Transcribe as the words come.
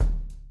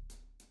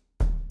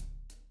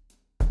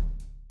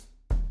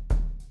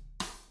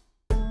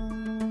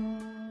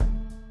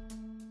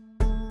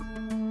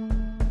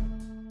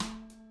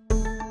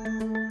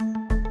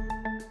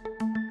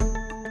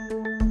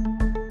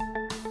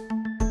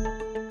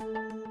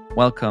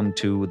Welcome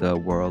to the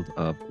World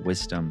of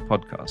Wisdom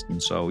podcast.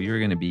 And so you're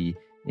going to be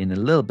in a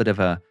little bit of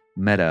a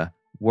meta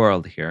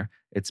world here.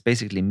 It's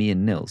basically me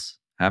and Nils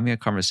having a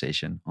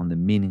conversation on the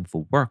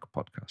Meaningful Work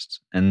podcast.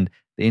 And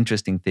the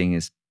interesting thing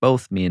is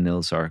both me and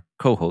Nils are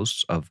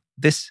co-hosts of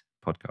this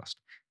podcast.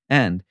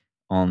 And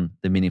on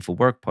the Meaningful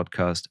Work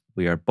podcast,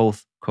 we are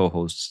both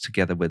co-hosts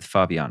together with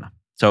Fabiana.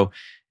 So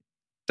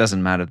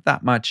doesn't matter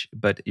that much,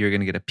 but you're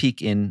going to get a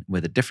peek in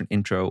with a different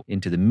intro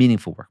into the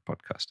Meaningful Work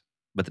podcast.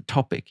 But the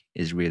topic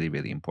is really,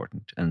 really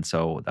important. And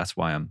so that's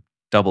why I'm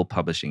double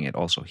publishing it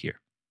also here.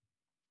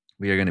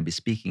 We are going to be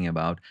speaking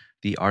about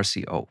the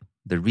RCO,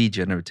 the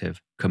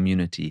Regenerative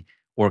Community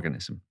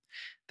Organism.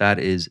 That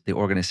is the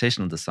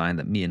organizational design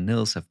that me and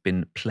Nils have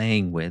been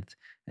playing with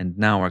and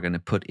now are going to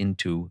put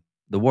into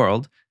the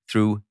world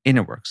through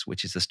Innerworks,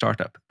 which is a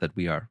startup that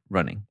we are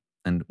running.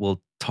 And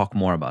we'll talk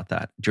more about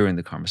that during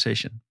the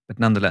conversation. But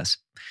nonetheless,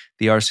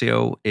 the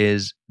RCO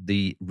is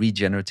the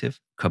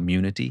Regenerative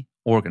Community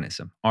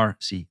Organism,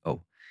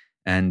 RCO.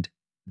 And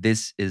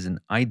this is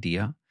an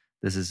idea.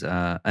 This is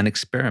an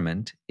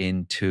experiment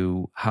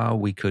into how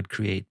we could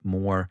create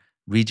more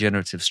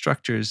regenerative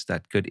structures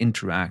that could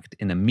interact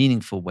in a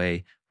meaningful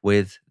way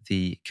with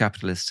the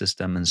capitalist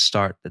system and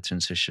start the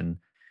transition.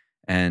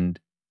 And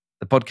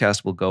the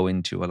podcast will go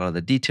into a lot of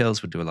the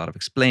details. We'll do a lot of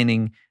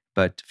explaining.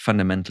 But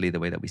fundamentally, the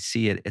way that we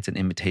see it, it's an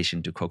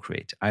invitation to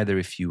co-create. Either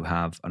if you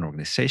have an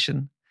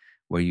organization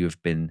where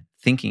you've been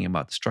thinking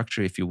about the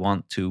structure, if you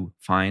want to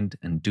find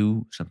and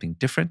do something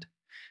different,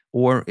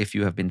 or if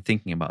you have been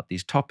thinking about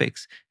these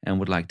topics and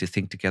would like to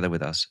think together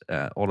with us,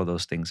 all of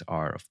those things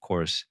are, of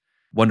course,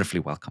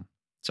 wonderfully welcome.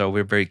 So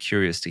we're very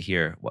curious to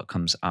hear what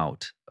comes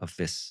out of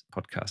this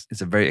podcast.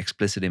 It's a very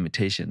explicit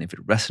invitation. If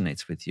it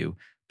resonates with you,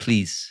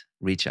 please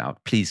reach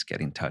out. Please get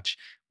in touch.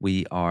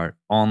 We are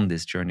on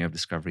this journey of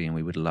discovery and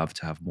we would love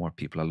to have more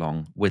people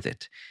along with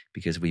it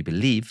because we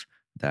believe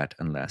that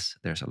unless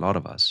there's a lot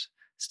of us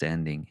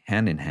standing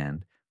hand in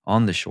hand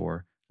on the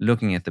shore,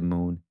 looking at the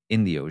moon,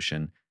 in the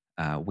ocean,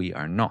 we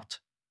are not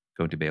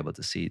going to be able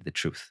to see the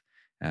truth,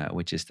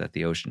 which is that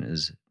the ocean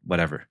is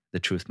whatever the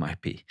truth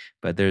might be.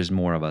 But there's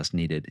more of us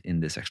needed in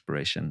this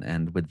exploration.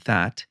 And with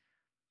that,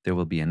 there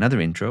will be another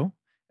intro,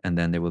 and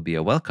then there will be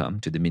a welcome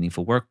to the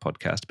Meaningful Work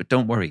podcast. But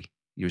don't worry,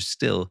 you're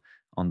still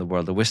on the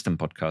World of Wisdom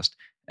podcast,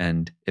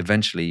 and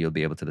eventually you'll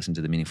be able to listen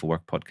to the Meaningful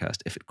Work podcast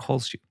if it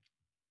calls you.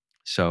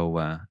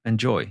 So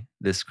enjoy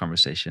this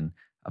conversation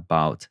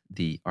about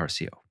the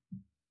RCO.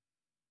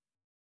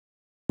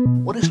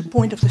 What is the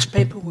point of this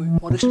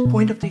paperwork? What is the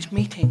point of these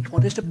meetings?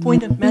 What is the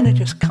point of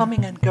managers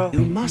coming and going?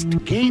 You must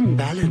gain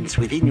balance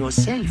within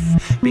yourself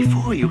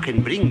before you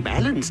can bring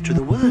balance to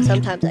the world.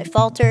 Sometimes I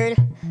faltered.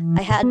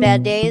 I had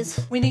bad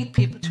days. We need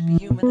people to be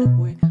human at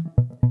work.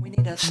 We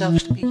need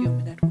ourselves to be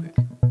human at work.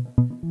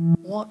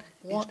 What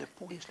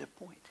is the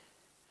point?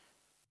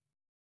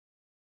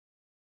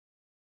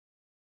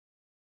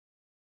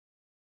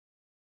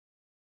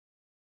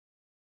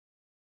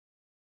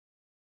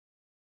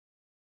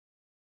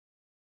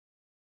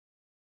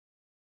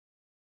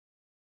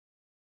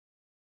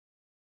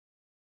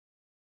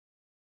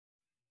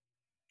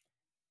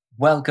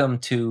 Welcome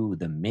to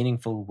the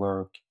Meaningful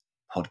Work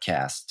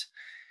podcast.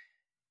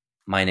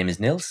 My name is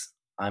Nils.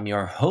 I'm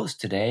your host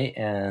today,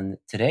 and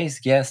today's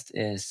guest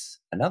is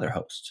another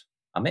host,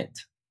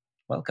 Amit.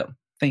 Welcome.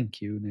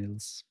 Thank you,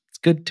 Nils. It's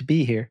good to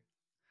be here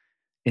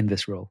in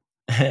this role.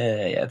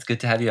 Yeah, it's good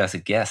to have you as a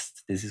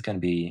guest. This is going to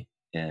be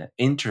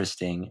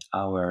interesting.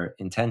 Our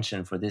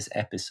intention for this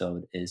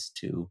episode is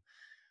to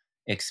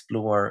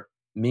explore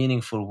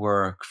meaningful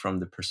work from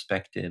the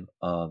perspective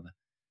of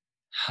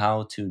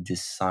how to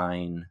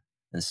design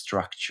and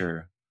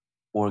structure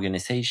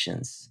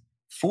organizations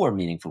for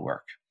meaningful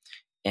work.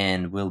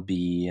 And we'll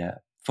be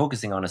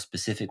focusing on a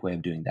specific way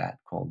of doing that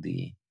called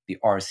the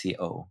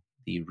RCO,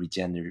 the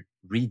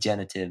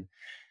Regenerative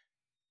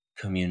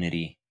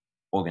Community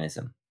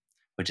Organism,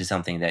 which is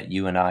something that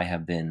you and I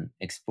have been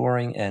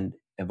exploring and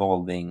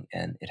evolving,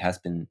 and it has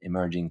been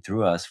emerging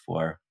through us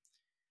for,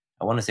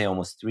 I want to say,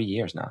 almost 3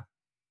 years now.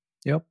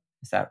 Yep.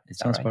 Is that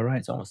Sounds right? about right.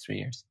 It's almost 3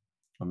 years,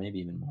 or maybe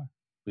even more.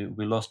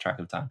 We lost track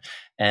of time.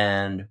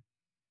 And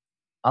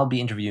I'll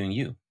be interviewing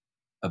you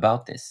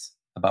about this,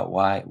 about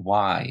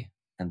why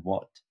and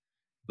what.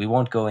 We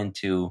won't go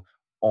into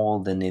all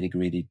the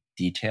nitty-gritty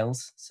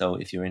details. So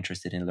if you're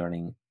interested in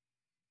learning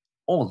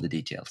all the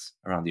details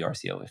around the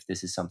RCO, if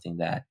this is something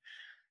that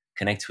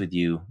connects with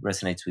you,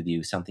 resonates with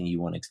you, something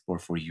you want to explore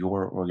for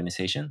your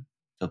organization,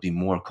 there'll be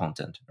more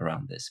content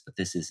around this. But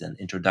this is an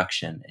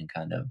introduction and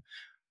kind of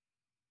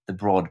the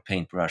broad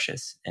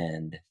paintbrushes,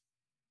 and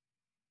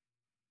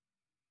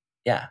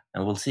yeah,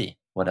 and we'll see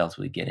what else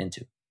we get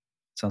into.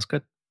 Sounds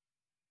good.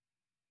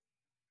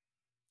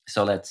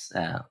 So let's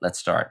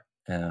start.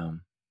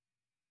 I'm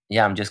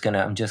just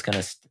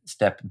gonna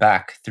step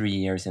back 3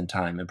 years in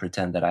time and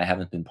pretend that I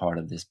haven't been part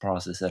of this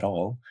process at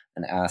all,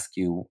 and ask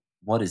you,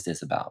 what is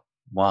this about?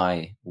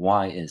 Why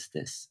is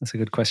this? That's a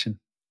good question.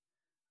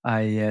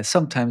 I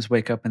sometimes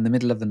wake up in the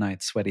middle of the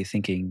night sweaty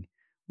thinking,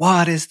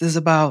 what is this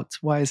about?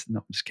 Why is... No,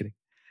 I'm just kidding.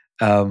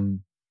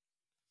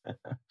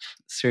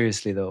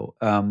 Seriously though,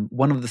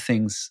 one of the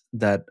things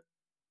that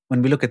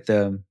when we look at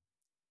the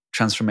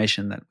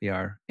transformation that we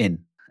are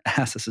in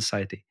as a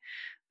society,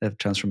 the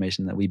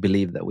transformation that we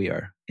believe that we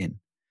are in,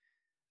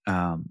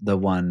 the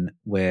one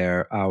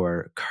where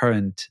our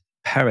current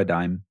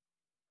paradigm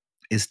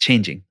is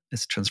changing,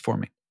 is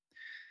transforming.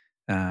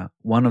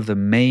 One of the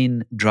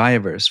main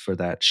drivers for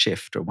that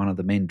shift, or one of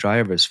the main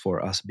drivers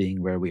for us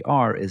being where we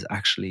are, is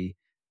actually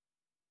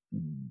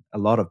a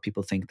lot of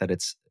people think that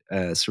it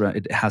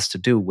has to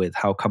do with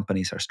how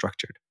companies are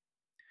structured.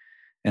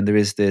 And there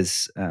is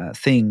this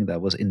thing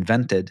that was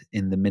invented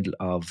in the middle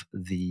of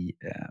the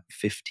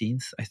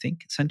 15th, I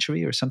think,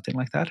 century or something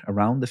like that,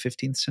 around the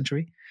 15th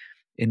century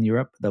in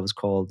Europe. That was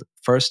called,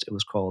 first it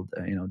was called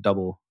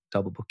double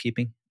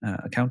bookkeeping,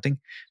 accounting,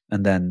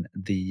 and then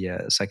the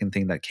second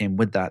thing that came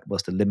with that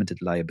was the limited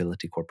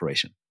liability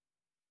corporation.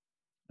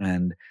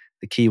 And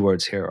the key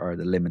words here are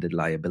the limited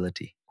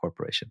liability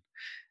corporation.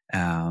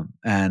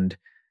 And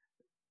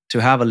to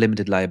have a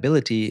limited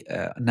liability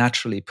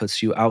naturally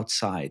puts you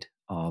outside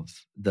of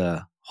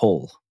the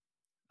whole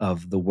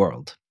of the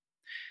world.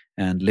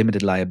 And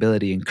limited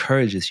liability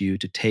encourages you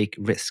to take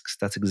risks.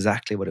 That's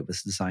exactly what it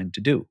was designed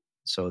to do,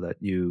 so that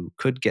you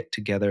could get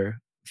together,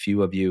 a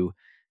few of you,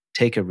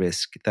 take a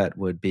risk that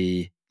would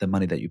be the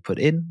money that you put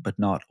in, but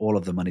not all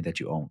of the money that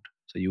you owned.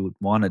 So you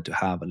wanted to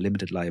have a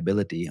limited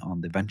liability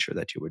on the venture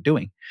that you were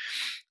doing.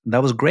 And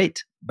that was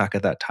great back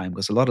at that time,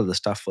 because a lot of the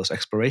stuff was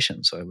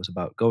exploration. So it was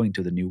about going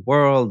to the new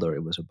world, or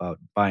it was about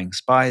buying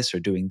spice, or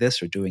doing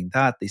this or doing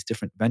that, these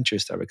different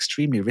ventures that are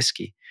extremely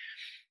risky.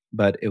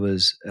 But it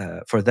was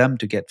for them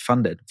to get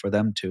funded, for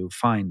them to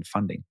find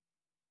funding,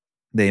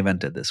 they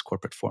invented this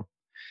corporate form.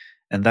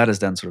 And that has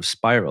then sort of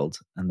spiraled.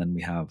 And then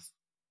we have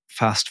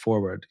fast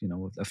forward,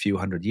 a few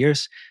hundred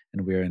years,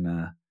 and we're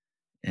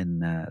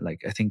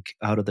like, I think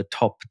out of the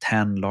top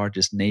 10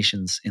 largest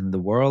nations in the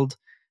world,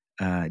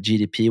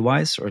 GDP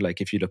wise, or like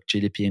if you look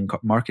GDP and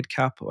market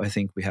cap, I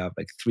think we have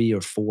like 3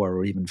 or 4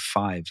 or even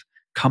 5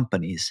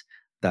 companies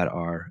that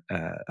are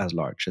as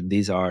large. And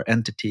these are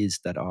entities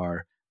that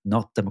are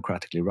not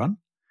democratically run.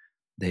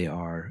 They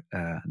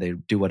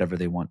do whatever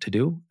they want to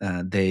do.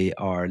 They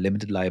are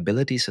limited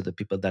liability, so the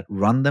people that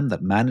run them,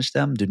 that manage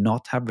them, do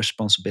not have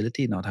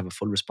responsibility, not have a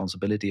full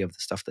responsibility of the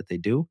stuff that they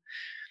do.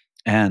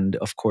 And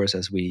of course,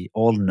 as we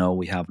all know,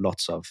 we have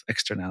lots of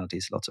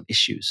externalities, lots of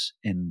issues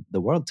in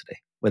the world today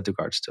with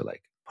regards to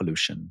like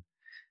pollution,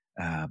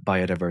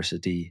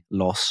 biodiversity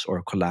loss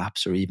or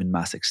collapse, or even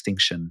mass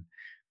extinction,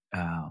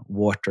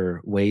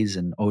 waterways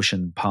and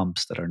ocean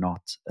pumps that are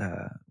not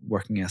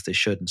working as they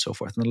should, and so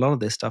forth. And a lot of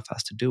this stuff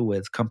has to do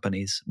with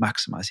companies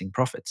maximizing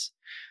profits.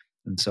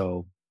 And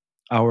so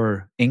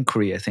our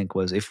inquiry, I think,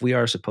 was, if we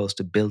are supposed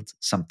to build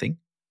something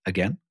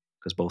again,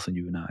 because both of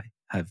you and I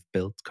have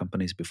built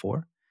companies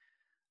before,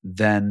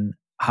 then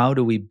how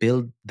do we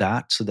build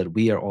that so that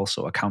we are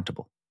also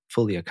accountable,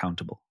 fully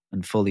accountable,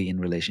 and fully in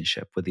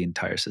relationship with the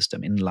entire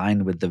system, in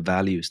line with the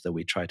values that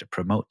we try to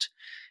promote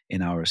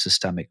in our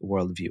systemic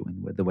worldview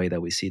and with the way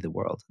that we see the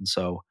world. And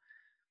so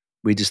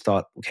we just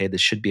thought, okay, there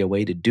should be a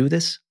way to do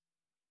this.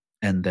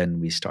 And then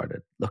we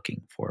started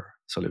looking for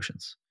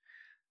solutions.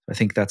 I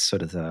think that's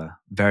sort of the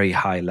very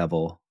high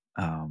level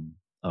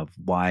of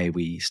why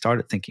we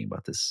started thinking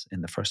about this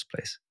in the first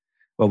place.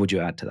 What would you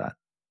add to that?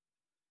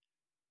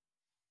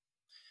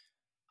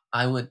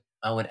 I would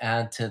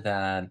add to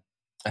that.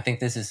 I think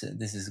this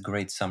is a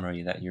great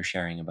summary that you're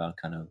sharing about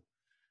kind of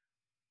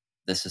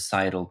the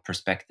societal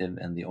perspective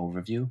and the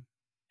overview.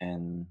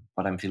 And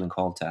what I'm feeling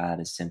called to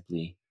add is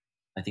simply,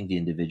 I think, the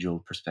individual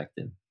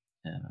perspective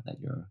that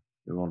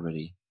you're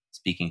already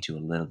speaking to a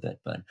little bit.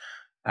 But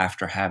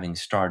after having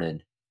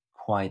started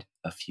quite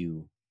a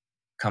few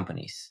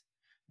companies,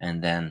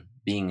 and then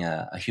being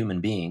a human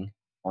being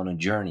on a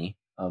journey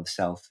of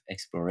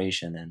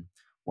self-exploration and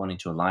wanting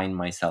to align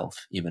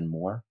myself even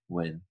more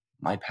with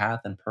my path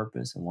and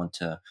purpose, and want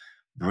to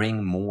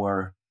bring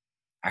more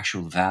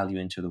actual value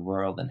into the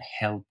world and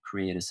help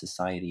create a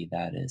society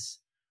that is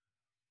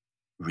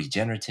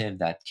regenerative,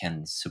 that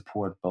can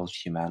support both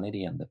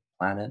humanity and the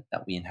planet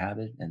that we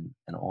inhabit, and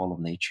all of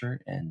nature.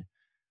 And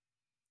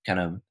kind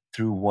of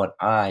through what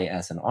I,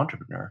 as an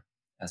entrepreneur,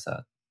 as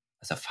a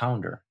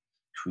founder,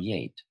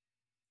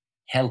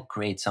 help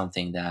create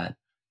something that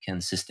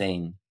can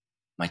sustain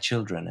my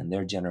children and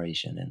their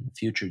generation and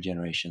future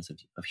generations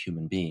of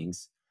human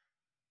beings.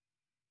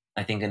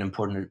 I think an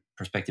important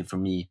perspective for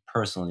me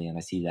personally, and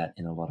I see that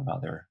in a lot of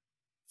other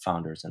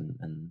founders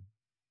and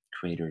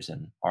creators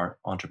and art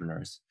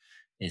entrepreneurs,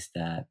 is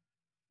that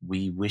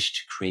we wish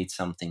to create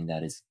something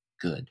that is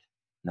good,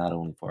 not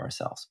only for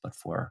ourselves, but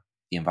for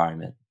the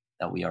environment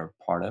that we are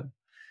part of.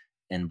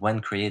 And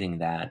when creating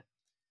that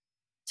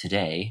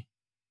today,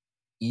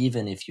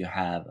 even if you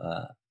have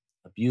a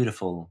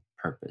beautiful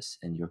purpose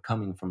and you're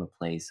coming from a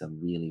place of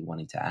really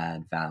wanting to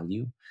add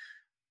value,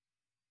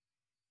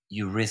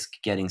 you risk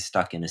getting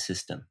stuck in a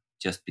system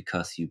just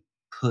because you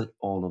put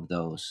all of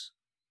those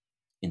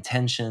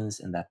intentions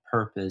and that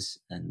purpose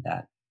and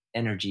that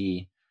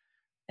energy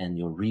and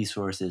your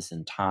resources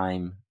and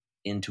time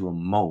into a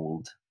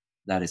mold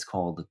that is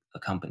called a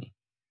company.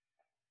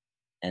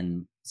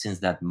 And since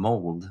that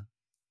mold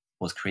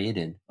was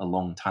created a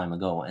long time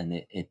ago, and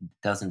it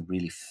doesn't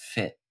really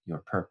fit your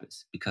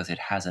purpose because it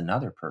has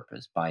another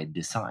purpose by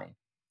design,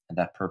 and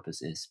that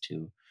purpose is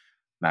to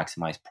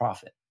maximize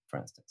profit, for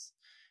instance,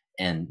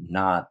 and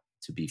not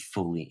to be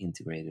fully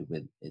integrated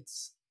with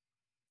its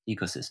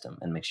ecosystem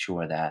and make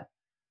sure that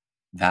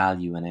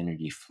value and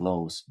energy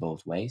flows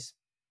both ways,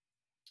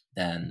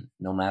 then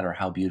no matter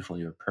how beautiful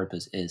your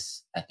purpose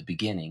is at the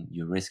beginning,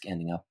 you risk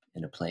ending up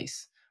in a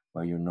place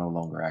where you're no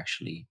longer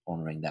actually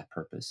honoring that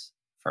purpose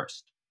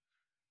first.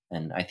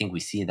 And I think we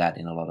see that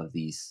in a lot of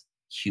these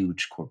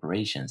huge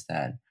corporations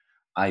that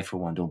I, for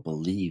one, don't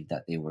believe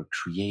that they were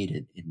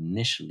created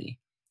initially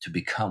to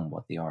become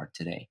what they are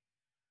today.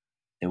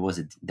 There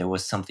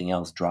was something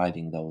else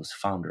driving those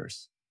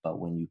founders. But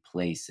when you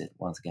place it,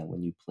 once again,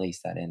 when you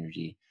place that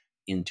energy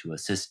into a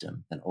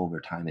system, then over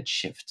time it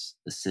shifts.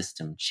 The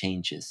system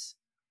changes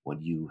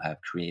what you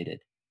have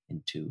created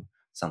into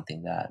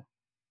something that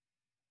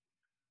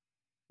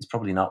is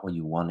probably not what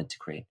you wanted to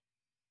create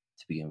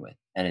to begin with.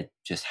 And it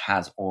just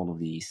has all of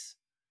these,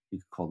 you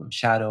could call them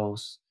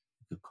shadows,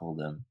 you could call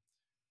them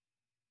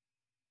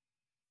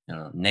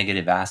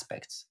negative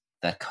aspects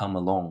that come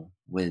along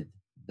with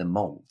the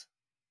mold,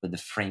 with the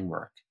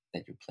framework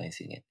that you're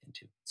placing it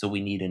into. So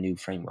we need a new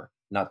framework,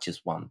 not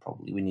just one,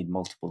 probably. We need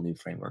multiple new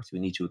frameworks. We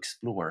need to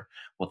explore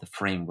what the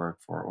framework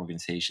for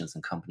organizations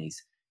and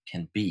companies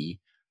can be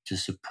to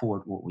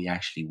support what we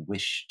actually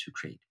wish to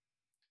create.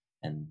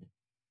 And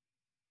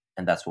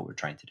that's what we're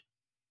trying to do.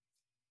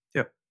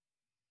 Yeah.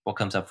 What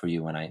comes up for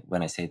you when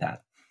I say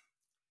that?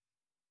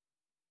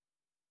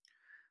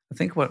 I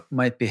think what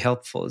might be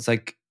helpful is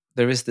like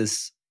there is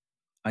this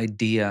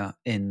idea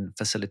in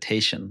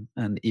facilitation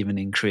and even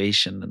in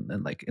creation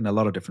and like in a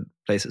lot of different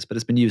places, but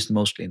it's been used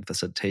mostly in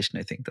facilitation,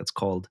 I think, that's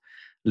called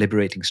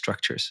liberating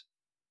structures.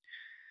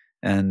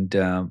 And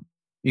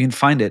you can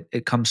find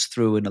it comes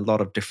through in a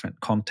lot of different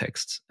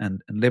contexts.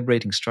 And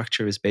liberating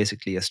structure is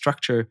basically a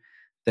structure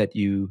that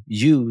you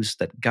use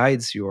that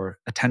guides your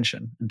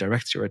attention and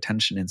directs your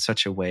attention in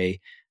such a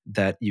way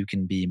that you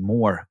can be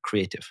more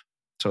creative.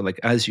 So like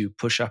as you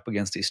push up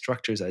against these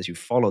structures, as you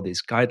follow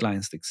these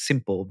guidelines, like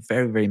simple,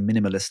 very, very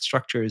minimalist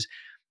structures,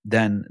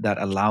 then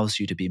that allows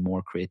you to be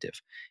more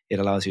creative. It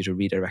allows you to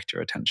redirect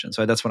your attention.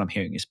 So that's what I'm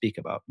hearing you speak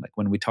about. Like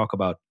when we talk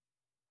about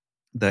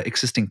the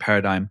existing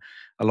paradigm,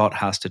 a lot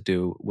has to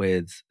do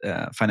with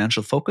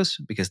financial focus,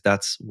 because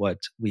that's what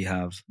we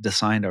have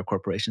designed our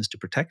corporations to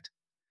protect.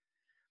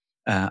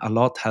 A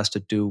lot has to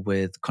do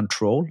with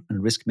control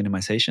and risk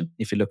minimization.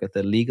 If you look at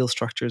the legal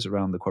structures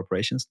around the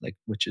corporations, like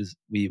which is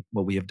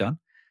what we have done,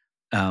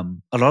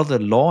 a lot of the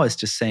law is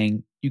just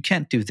saying you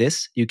can't do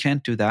this, you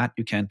can't do that,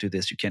 you can't do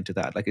this, you can't do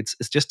that. Like it's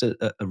just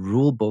a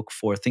rule book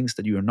for things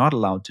that you are not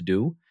allowed to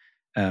do,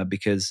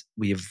 because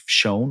we have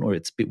shown, or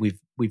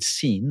we've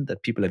seen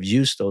that people have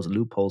used those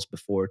loopholes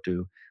before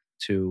to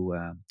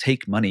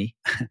take money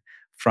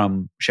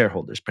from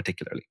shareholders,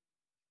 particularly.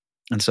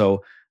 And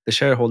so the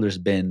shareholders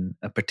been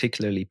a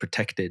particularly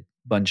protected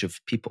bunch of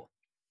people,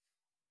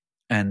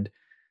 and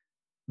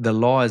the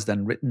law is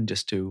then written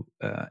just to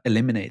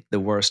eliminate the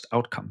worst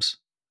outcomes.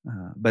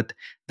 But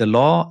the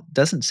law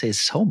doesn't say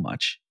so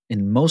much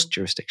in most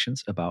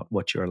jurisdictions about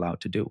what you're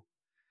allowed to do.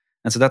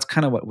 And so that's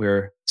kind of what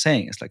we're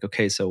saying. It's like,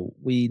 okay, so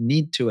we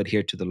need to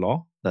adhere to the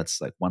law.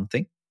 That's like one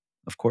thing,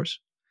 of course.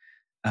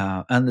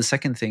 And the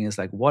second thing is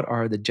like, what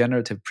are the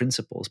generative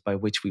principles by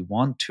which we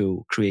want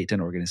to create an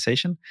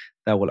organization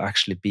that will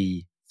actually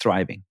be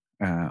thriving,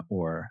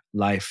 or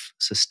life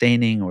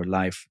sustaining, or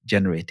life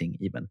generating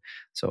even.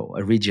 So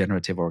a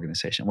regenerative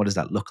organization, what does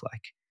that look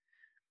like?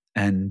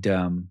 And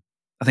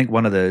I think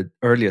one of the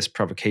earliest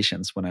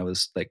provocations when I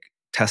was like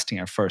testing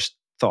our first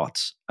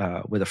thoughts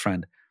with a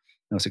friend,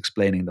 I was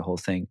explaining the whole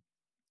thing.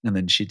 And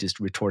then she just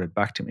retorted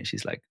back to me.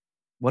 She's like,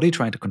 what are you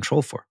trying to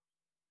control for?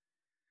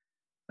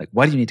 Like,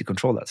 why do you need to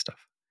control that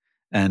stuff?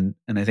 And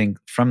I think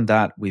from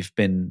that, we've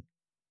been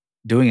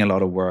doing a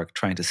lot of work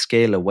trying to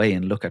scale away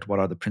and look at what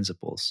are the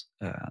principles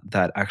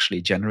that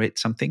actually generate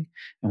something,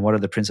 and what are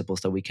the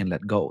principles that we can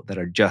let go that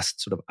are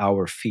just sort of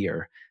our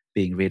fear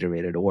being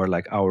reiterated, or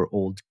like our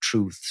old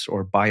truths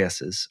or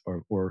biases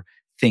or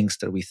things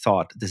that we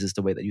thought this is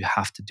the way that you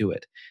have to do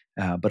it.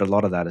 But a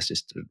lot of that is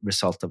just a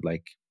result of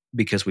like,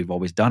 because we've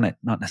always done it,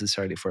 not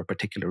necessarily for a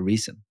particular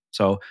reason.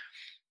 So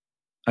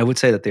I would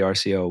say that the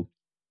RCO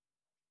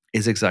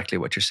is exactly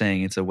what you're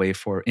saying. It's a way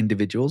for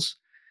individuals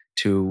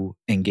to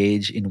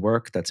engage in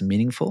work that's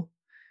meaningful,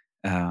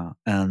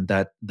 and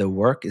that the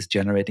work is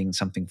generating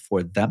something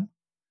for them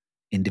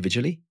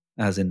individually,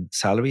 as in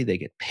salary, they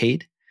get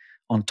paid.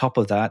 On top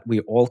of that, we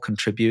all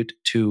contribute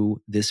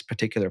to this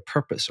particular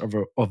purpose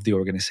of the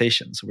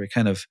organization. So we're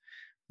kind of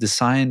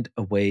designed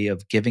a way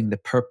of giving the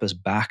purpose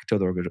back to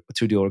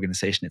the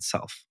organization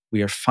itself.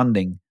 We are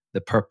funding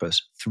the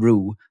purpose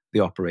through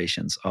the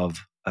operations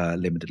of a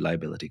limited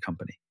liability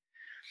company.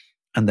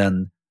 And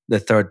then the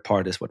third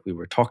part is what we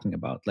were talking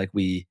about. Like,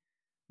 we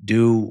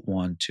do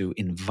want to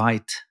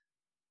invite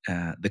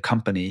the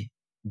company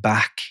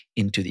back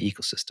into the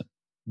ecosystem.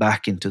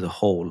 back into the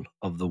whole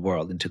of the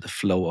world, into the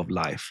flow of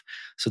life,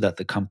 so that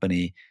the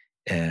company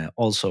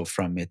also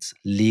from its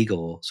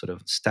legal sort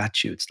of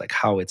statutes, like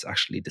how it's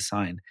actually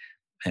designed,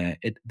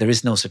 there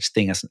is no such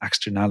thing as an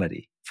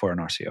externality for an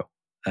RCO.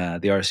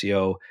 The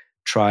RCO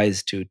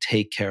tries to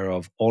take care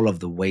of all of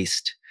the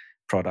waste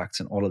products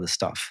and all of the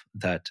stuff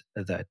that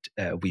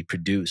we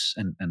produce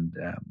and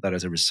that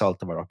is a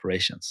result of our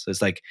operations. So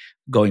it's like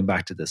going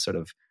back to this sort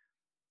of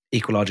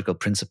ecological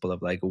principle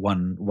of like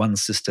one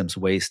system's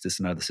waste is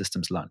another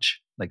system's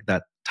lunch. Like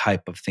that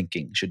type of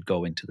thinking should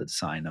go into the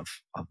design of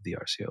the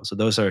RCO. So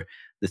those are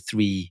the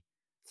three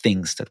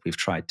things that we've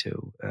tried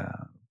to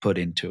put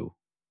into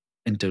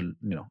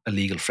a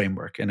legal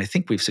framework, and I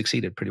think we've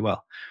succeeded pretty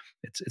well.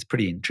 It's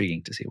pretty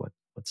intriguing to see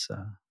what's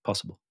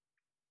possible.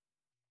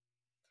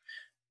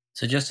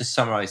 So just to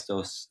summarize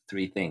those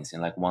three things in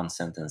like one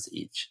sentence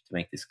each to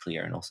make this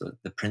clear, and also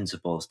the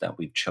principles that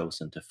we've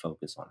chosen to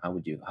focus on, how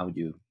would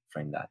you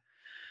frame that?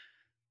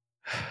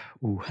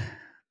 Ooh,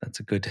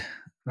 that's a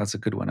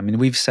good one. I mean,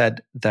 we've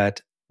said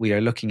that we are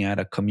looking at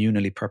a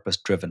communally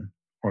purpose-driven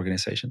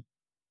organization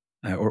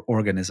or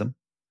organism.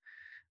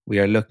 We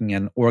are looking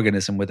at an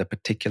organism with a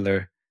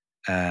particular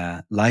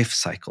life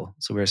cycle.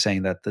 So we're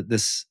saying that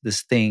this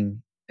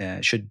thing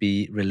should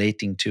be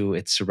relating to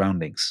its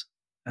surroundings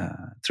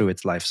through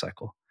its life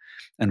cycle.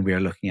 And we are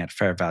looking at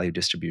fair value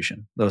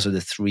distribution. Those are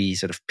the three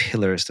sort of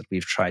pillars that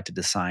we've tried to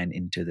design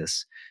into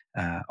this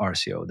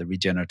RCO, the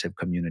regenerative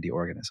community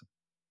organism.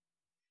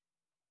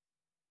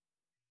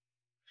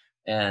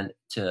 And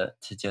to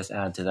just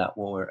add to that,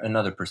 or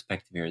another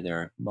perspective here, there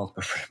are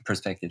multiple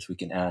perspectives we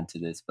can add to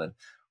this, but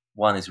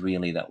one is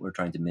really that we're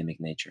trying to mimic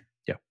nature.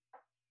 Yeah.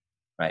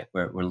 Right.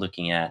 We're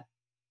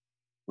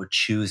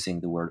choosing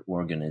the word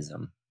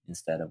organism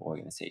instead of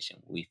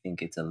organization. We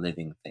think it's a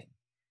living thing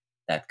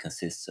that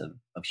consists of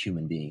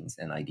human beings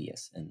and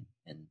ideas and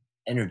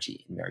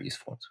energy in various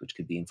forms, which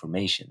could be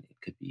information, it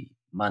could be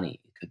money,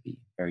 it could be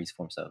various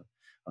forms of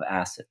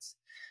assets.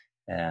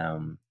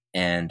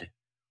 And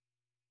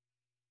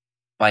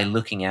by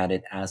looking at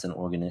it as an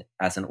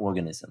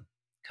organism,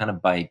 kind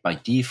of by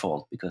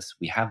default, because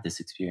we have this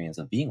experience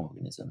of being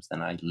organisms,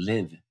 then I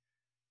live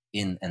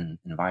in an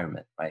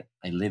environment, right?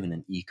 I live in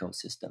an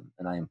ecosystem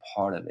and I am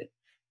part of it.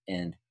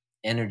 And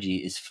energy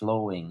is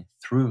flowing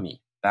through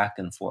me back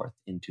and forth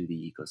into the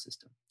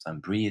ecosystem. So I'm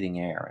breathing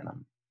air and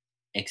I'm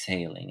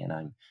exhaling and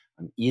I'm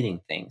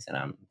eating things and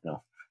I'm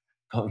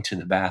going to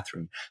the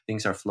bathroom.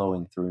 Things are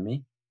flowing through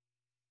me.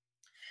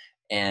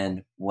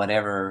 And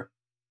whatever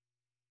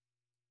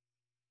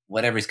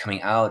is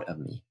coming out of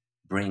me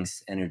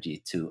brings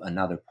energy to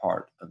another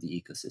part of the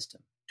ecosystem,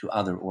 to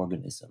other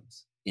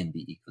organisms in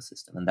the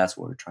ecosystem, and that's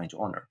what we're trying to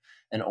honor.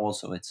 And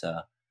also,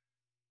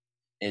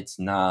 it's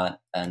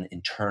not an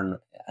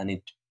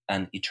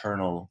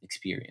eternal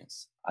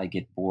experience. I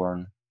get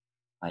born,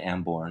 I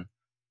am born,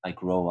 I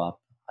grow up,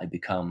 I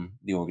become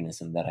the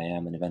organism that I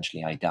am, and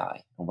eventually I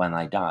die. And when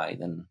I die,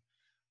 then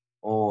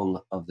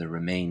all of the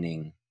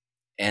remaining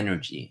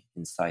energy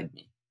inside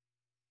me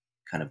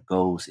kind of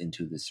goes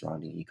into the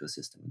surrounding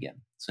ecosystem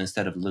again. So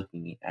instead of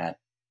looking at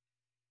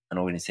an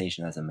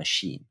organization as a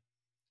machine,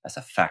 as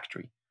a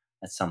factory,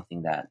 as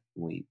something that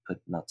we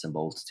put nuts and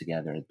bolts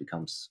together, it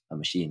becomes a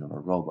machine or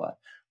a robot,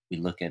 we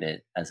look at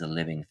it as a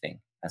living thing,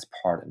 as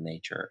part of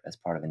nature, as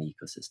part of an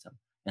ecosystem.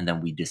 And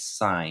then we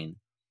design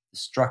the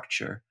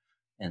structure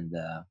and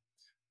the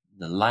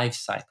life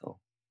cycle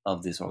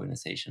of this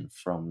organization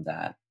from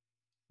that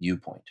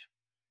viewpoint.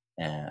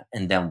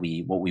 And then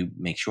what we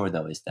make sure,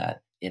 though, is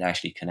that it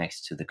actually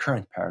connects to the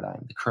current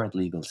paradigm, the current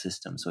legal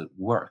system, so it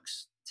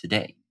works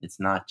today. It's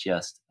not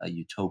just a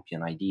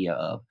utopian idea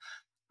of,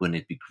 wouldn't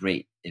it be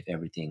great if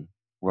everything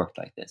worked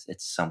like this?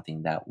 It's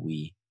something that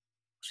we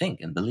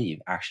think and believe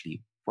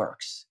actually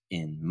works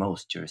in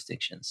most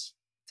jurisdictions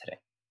today.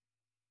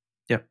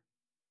 Yeah.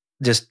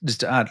 Just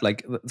to add,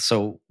 like,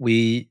 so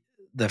the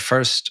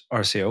first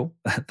RCO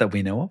that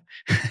we know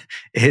of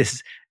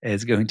is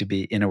going to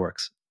be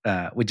InnerWorks,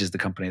 which is the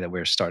company that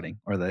we're starting,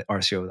 or the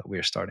RCO that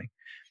we're starting.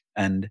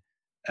 And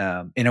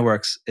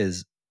InnerWorks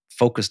is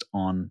focused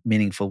on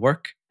meaningful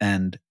work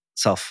and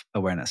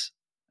self-awareness,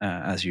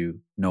 as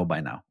you know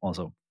by now,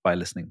 also by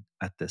listening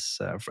at this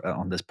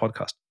on this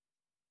podcast.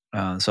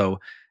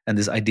 And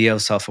this idea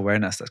of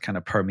self-awareness that kind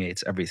of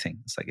permeates everything.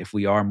 It's like, if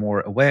we are more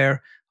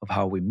aware of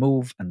how we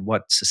move and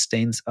what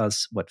sustains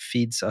us, what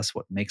feeds us,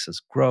 what makes us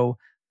grow,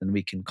 then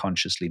we can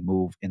consciously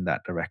move in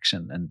that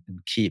direction and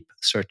keep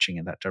searching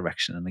in that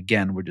direction. And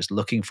again, we're just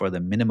looking for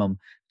the minimum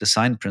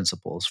design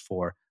principles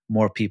for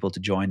more people to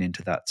join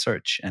into that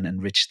search and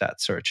enrich that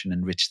search and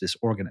enrich this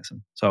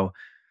organism. So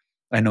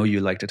I know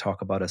you like to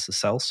talk about us as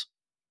cells,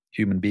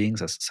 human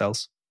beings as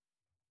cells.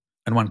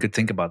 And one could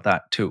think about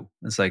that too.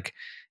 It's like,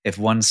 if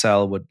one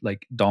cell would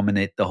like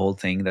dominate the whole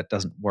thing, that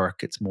doesn't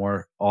work. It's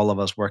more all of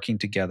us working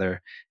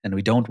together, and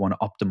we don't want to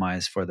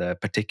optimize for the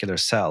particular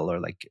cell or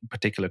like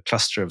particular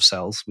cluster of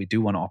cells. We do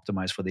want to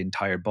optimize for the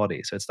entire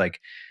body. So it's like,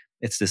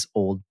 it's this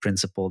old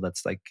principle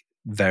that's like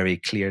very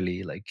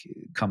clearly like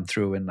come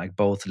through in like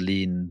both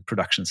lean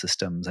production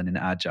systems and in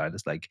agile.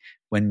 It's like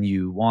when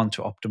you want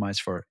to optimize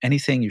for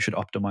anything, you should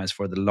optimize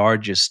for the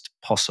largest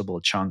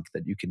possible chunk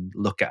that you can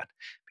look at,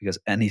 because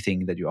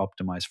anything that you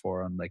optimize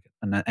for on like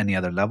any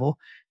other level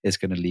is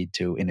going to lead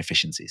to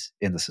inefficiencies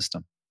in the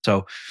system.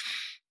 So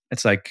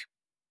it's like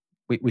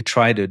we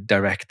try to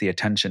direct the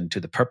attention to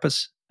the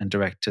purpose and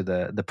direct to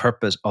the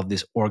purpose of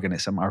this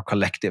organism, our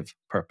collective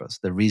purpose,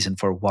 the reason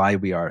for why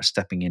we are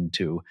stepping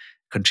into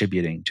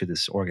contributing to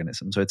this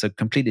organism. So it's a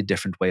completely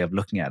different way of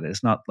looking at it.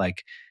 It's not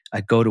like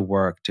I go to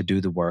work to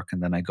do the work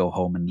and then I go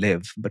home and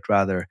live, but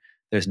rather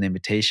there's an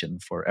invitation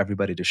for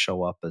everybody to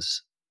show up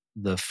as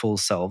the full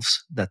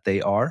selves that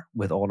they are,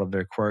 with all of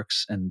their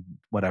quirks and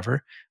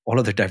whatever, all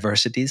of their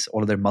diversities,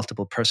 all of their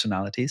multiple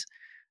personalities.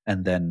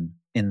 And then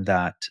in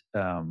that,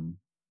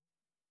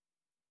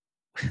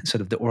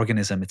 sort of the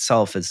organism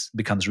itself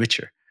becomes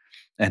richer,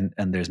 and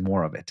there's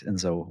more of it,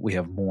 and so we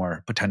have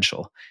more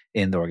potential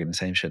in the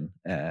organization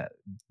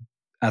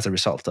as a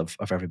result of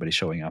everybody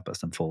showing up as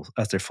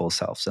their full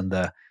selves. And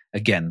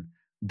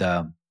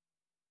the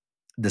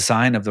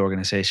design of the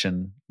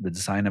organization, the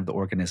design of the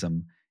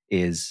organism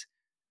is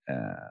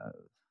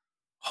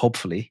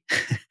hopefully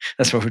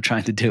that's what we're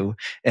trying to do,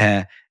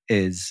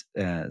 is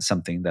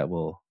something that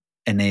will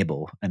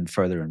enable and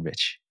further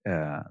enrich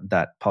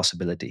that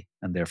possibility,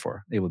 and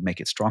therefore it would make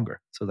it stronger.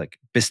 So like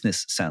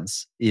business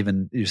sense,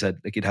 even you said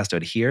like it has to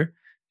adhere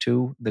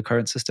to the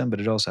current system, but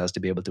it also has to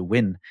be able to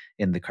win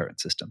in the current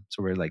system.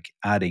 So we're like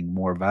adding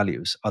more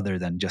values other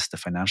than just the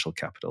financial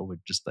capital.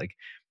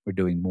 We're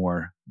doing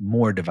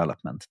more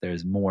development.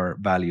 There's more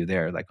value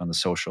there, like on the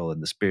social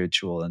and the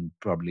spiritual and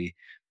probably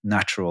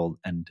natural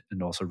and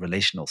also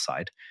relational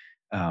side,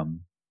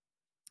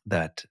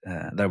 that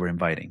we're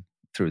inviting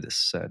through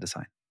this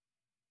design.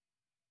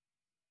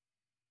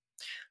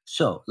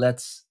 So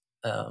let's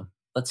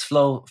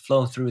flow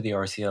through the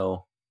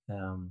RCO,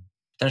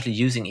 potentially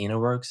using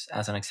InnerWorks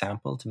as an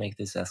example to make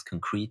this as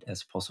concrete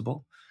as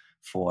possible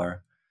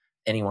for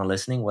anyone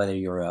listening, whether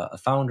you're a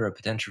founder, a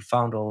potential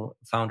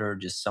founder,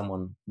 just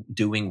someone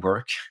doing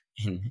work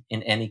in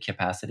any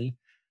capacity.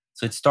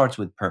 So it starts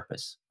with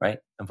purpose, right?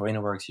 And for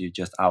InnerWorks, you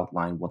just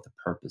outline what the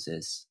purpose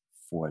is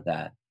for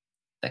that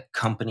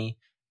company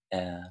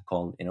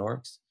called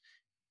InnerWorks.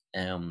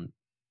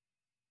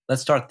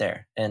 Let's start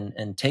there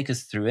and take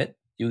us through it.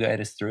 You guide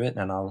us through it,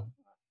 and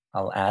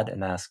I'll add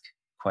and ask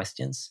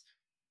questions.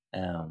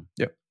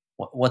 Yep.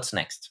 What's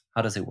next?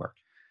 How does it work?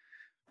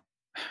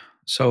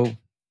 So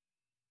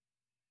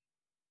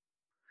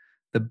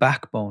the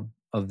backbone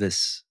of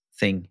this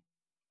thing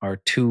are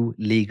two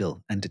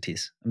legal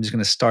entities. I'm just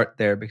going to start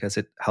there because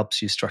it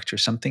helps you structure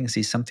something,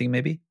 see something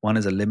maybe. One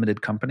is a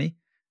limited company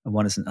and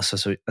one is an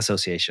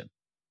association.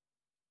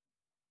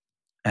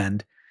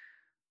 And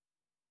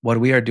what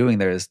we are doing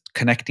there is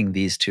connecting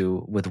these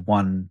two with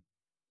one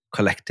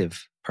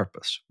collective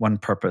purpose, one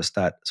purpose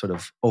that sort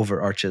of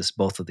overarches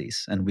both of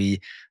these. And we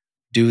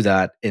do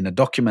that in a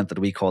document that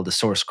we call the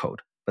source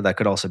code, but that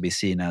could also be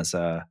seen as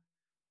a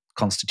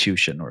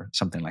constitution or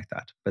something like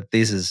that. But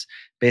this is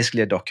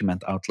basically a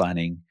document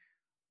outlining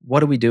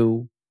what do we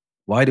do,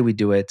 why do we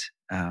do it,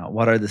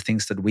 what are the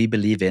things that we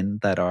believe in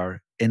that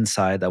are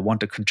inside, that want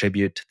to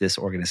contribute to this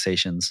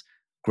organization's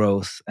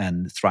growth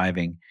and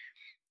thriving.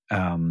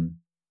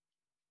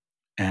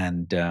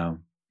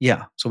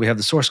 So we have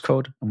the source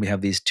code and we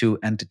have these two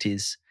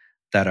entities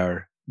that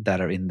are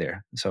in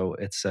there. So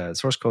it's a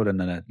source code and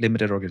then a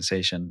limited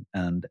organization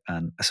and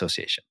an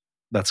association.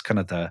 That's kind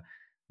of the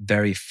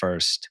very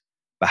first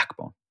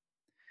backbone.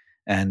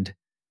 And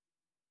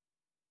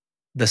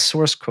the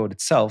source code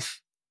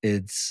itself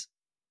is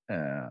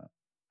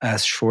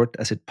as short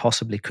as it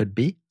possibly could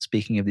be.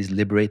 Speaking of these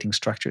liberating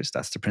structures,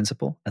 that's the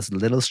principle. As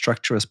little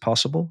structure as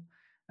possible,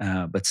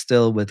 but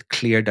still with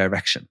clear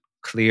direction.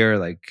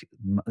 Clearly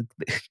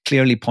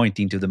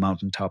pointing to the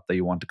mountaintop that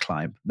you want to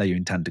climb, that you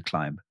intend to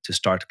climb, to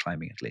start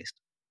climbing at least.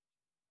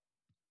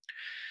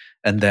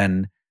 And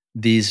then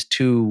these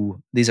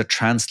are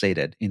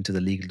translated into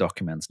the legal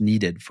documents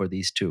needed for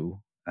these two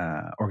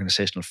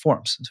organizational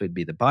forms. So it'd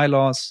be the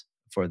bylaws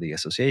for the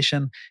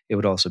association. It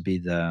would also be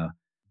the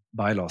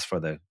bylaws for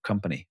the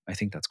company. I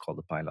think that's called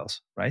the bylaws,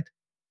 right?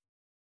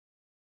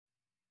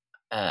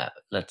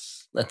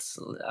 Let's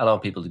allow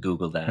people to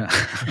Google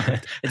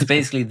that. It's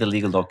basically the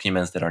legal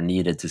documents that are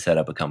needed to set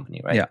up a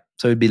company, right? Yeah.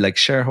 So it'd be like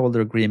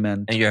shareholder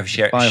agreement, and you have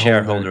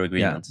shareholder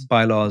agreements,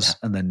 bylaws,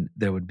 and then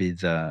there would be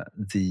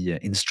the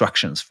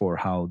instructions for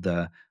how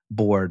the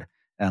board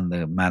and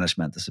the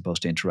management is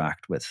supposed to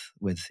interact with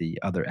the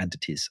other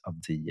entities of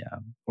the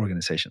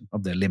organization,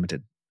 of the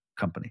limited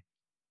company.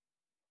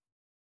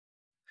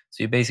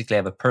 So you basically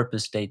have a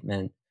purpose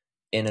statement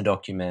in a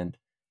document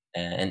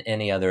and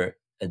any other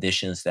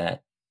additions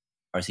that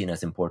are seen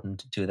as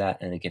important to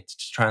that, and it gets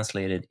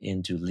translated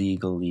into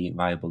legally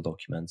viable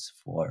documents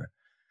for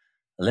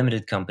a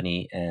limited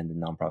company and a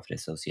nonprofit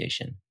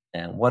association.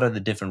 And what are the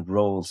different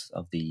roles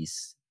of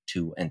these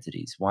two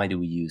entities? Why do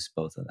we use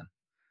both of them?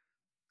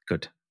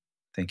 Good.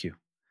 Thank you.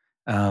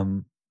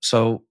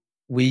 So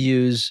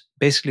we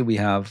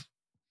have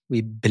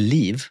we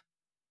believe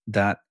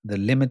that the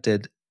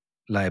limited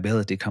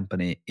liability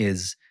company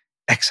is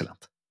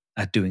excellent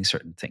at doing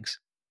certain things,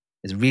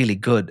 is really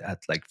good at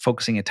like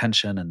focusing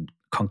attention and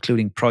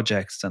concluding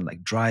projects and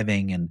like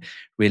driving and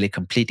really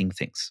completing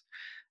things.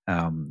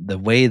 The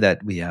way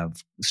that we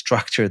have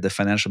structured the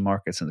financial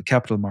markets and the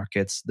capital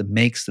markets that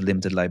makes the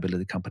limited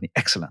liability company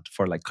excellent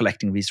for like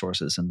collecting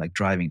resources and like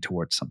driving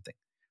towards something.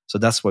 So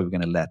that's what we're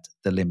going to let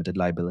the limited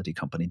liability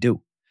company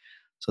do.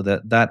 So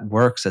that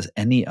works as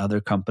any other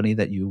company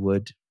that you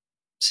would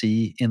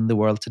see in the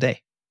world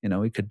today.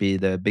 It could be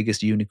the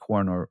biggest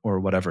unicorn or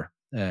whatever,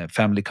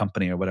 family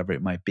company or whatever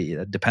it might be.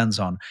 It depends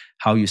on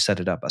how you set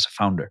it up as a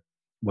founder,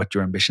 what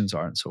your ambitions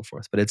are and so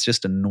forth. But it's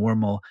just a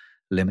normal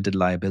limited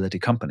liability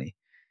company,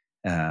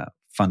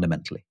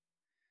 fundamentally,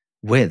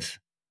 with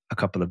a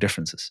couple of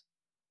differences.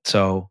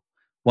 So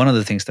one of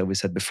the things that we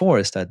said before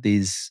is that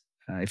these,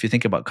 if you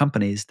think about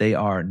companies, they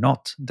are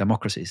not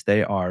democracies.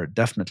 They are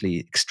definitely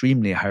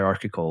extremely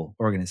hierarchical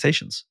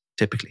organizations,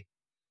 typically.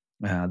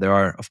 There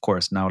are, of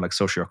course, now like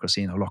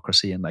sociocracy and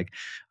holacracy and like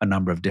a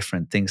number of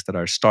different things that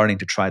are starting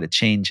to try to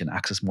change and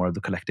access more of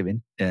the collective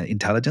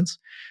intelligence.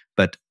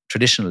 But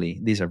traditionally,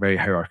 these are very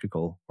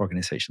hierarchical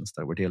organizations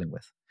that we're dealing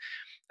with.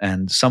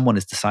 And someone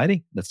is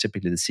deciding, that's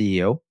typically the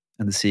CEO,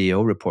 and the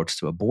CEO reports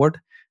to a board,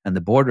 and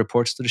the board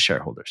reports to the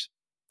shareholders.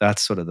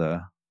 That's sort of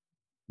the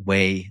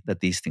way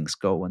that these things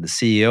go. And the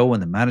CEO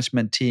and the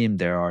management team,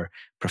 there are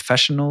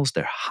professionals,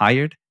 they're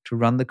hired to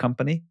run the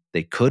company.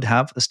 They could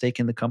have a stake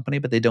in the company,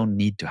 but they don't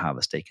need to have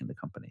a stake in the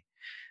company.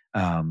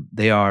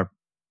 They are,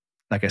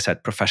 like I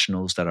said,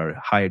 professionals that are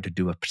hired to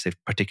do a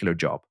particular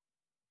job.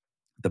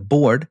 The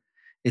board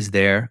is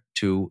there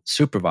to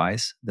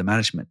supervise the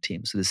management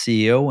team. So the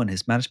CEO and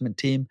his management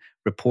team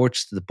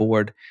reports to the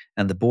board,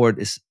 and the board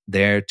is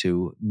there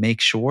to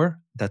make sure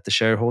that the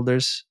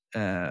shareholders'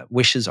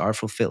 wishes are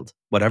fulfilled,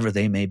 whatever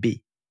they may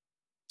be.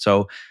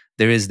 So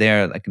there is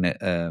there like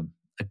a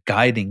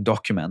guiding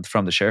document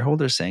from the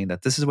shareholders saying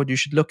that this is what you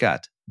should look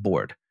at,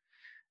 board.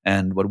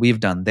 And what we've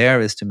done there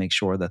is to make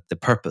sure that the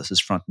purpose is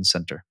front and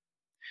center.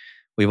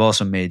 We've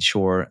also made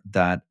sure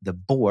that the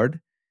board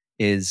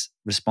is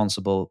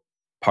responsible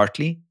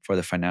partly for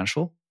the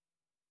financial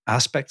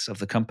aspects of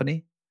the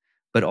company,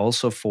 but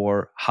also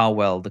for how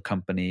well the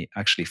company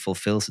actually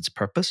fulfills its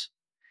purpose,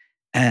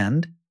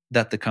 and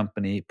that the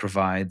company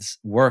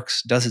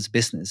does its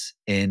business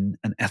in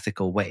an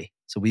ethical way.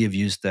 So we have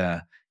used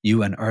the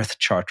UN Earth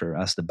Charter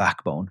as the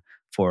backbone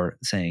for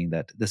saying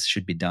that this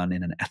should be done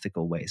in an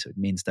ethical way. So it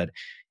means that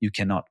you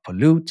cannot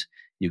pollute,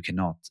 you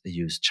cannot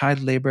use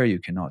child labor, you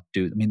cannot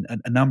do,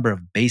 a number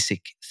of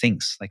basic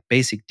things, like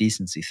basic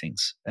decency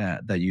things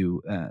that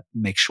you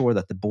make sure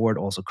that the board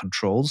also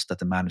controls, that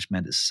the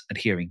management is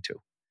adhering to.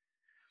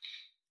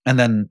 And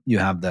then you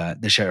have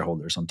the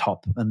shareholders on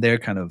top, and they're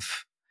kind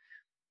of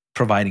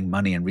providing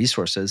money and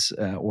resources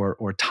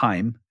or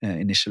time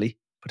initially,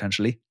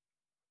 potentially.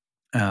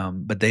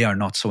 But they are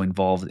not so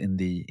involved in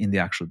the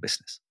actual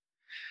business.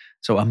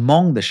 So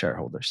among the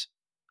shareholders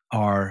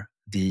are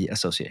the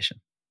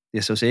association. The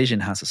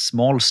association has a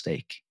small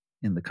stake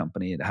in the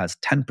company. It has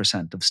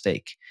 10% of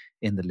stake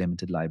in the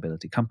limited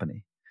liability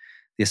company.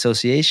 The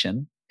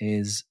association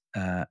is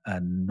a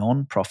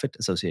non-profit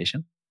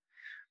association,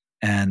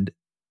 and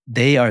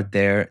they are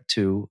there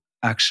to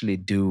actually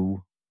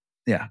do.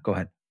 Yeah, go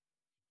ahead.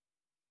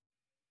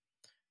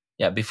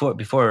 Yeah,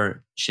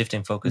 before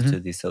shifting focus to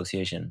the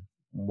association,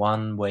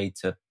 one way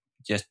to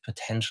just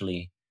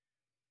potentially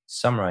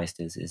summarize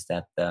this is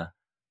that the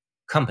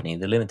company,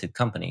 the limited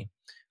company,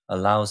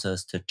 allows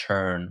us to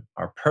turn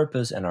our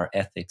purpose and our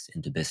ethics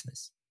into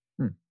business.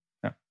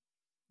 Yeah,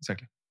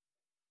 exactly.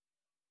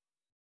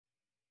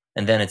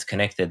 And then it's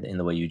connected in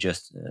the way you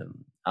just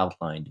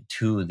outlined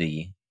to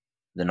the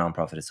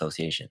nonprofit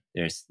association.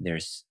 There's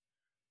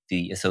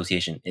the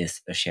association is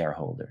a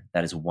shareholder.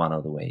 That is one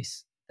of the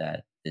ways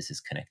that this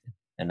is connected.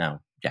 And now,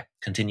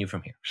 continue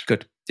from here.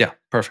 Good. Yeah,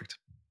 perfect.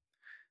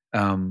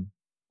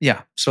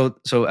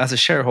 So as a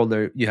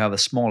shareholder, you have a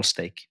small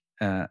stake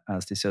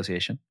as the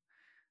association.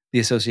 The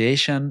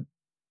association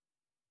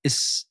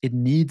it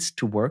needs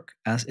to work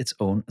as its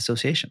own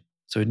association.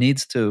 So it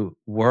needs to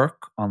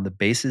work on the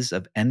basis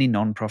of any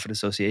nonprofit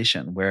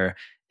association where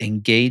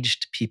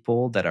engaged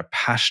people that are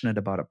passionate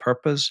about a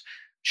purpose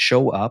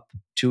show up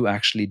to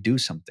actually do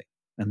something.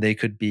 And they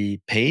could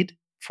be paid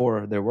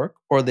for their work,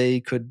 or they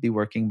could be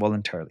working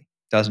voluntarily.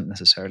 Doesn't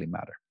necessarily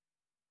matter.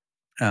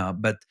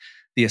 But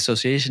the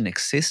association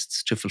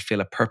exists to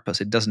fulfill a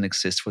purpose. It doesn't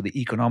exist for the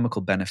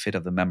economical benefit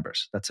of the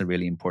members. That's a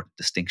really important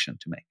distinction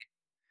to make.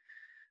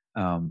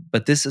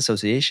 But this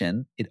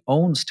association, it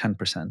owns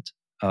 10%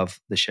 of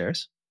the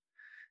shares.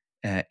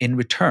 In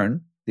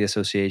return, the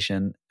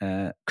association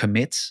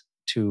commits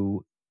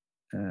to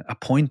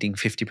appointing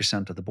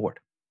 50% of the board.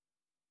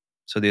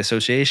 So the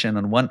association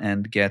on one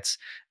end gets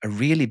a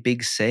really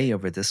big say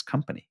over this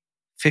company.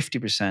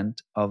 50%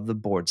 of the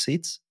board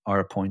seats are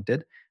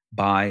appointed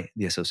by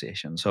the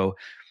association.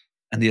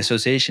 And the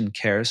association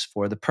cares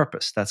for the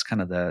purpose. That's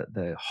kind of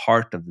the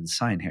heart of the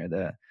design here.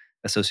 The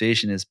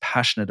association is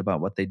passionate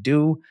about what they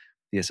do.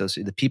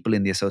 the people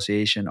in the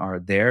association are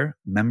their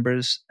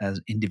members as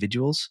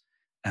individuals,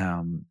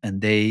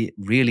 and they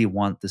really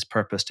want this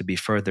purpose to be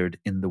furthered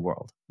in the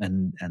world,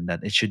 and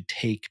that it should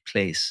take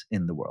place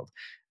in the world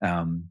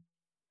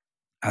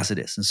as it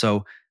is. And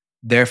so,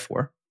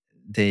 therefore,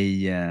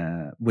 they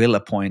will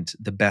appoint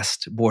the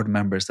best board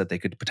members that they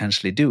could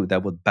potentially do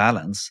that would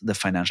balance the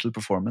financial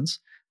performance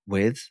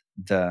with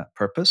the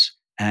purpose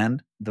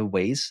and the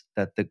ways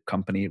that the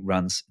company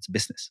runs its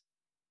business.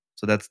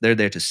 So they're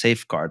there to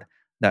safeguard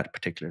that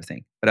particular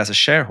thing. But as a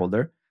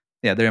shareholder,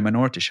 they're a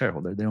minority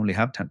shareholder. They only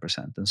have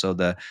 10%. And so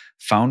the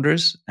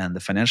founders and the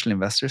financial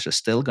investors are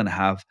still going to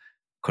have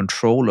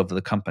control of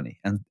the company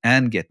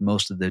and get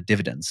most of the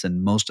dividends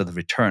and most of the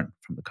return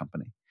from the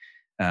company.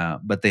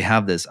 But they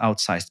have this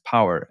outsized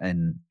power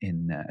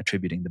in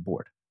attributing the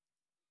board.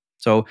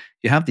 So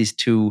you have these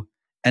two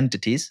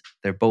entities.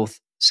 They're both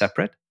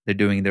separate. They're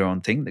doing their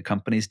own thing. The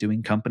company is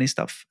doing company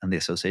stuff, and the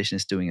association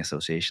is doing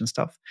association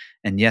stuff.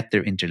 And yet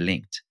they're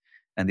interlinked.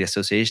 And the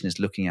association is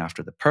looking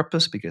after the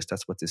purpose because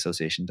that's what the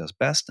association does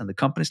best. And the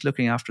company is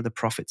looking after the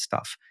profit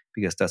stuff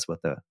because that's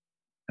what the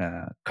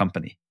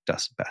company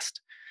does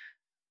best.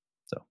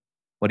 So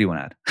what do you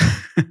want to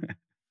add?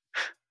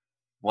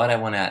 What I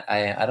want to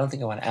add, I don't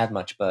think I want to add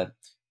much, but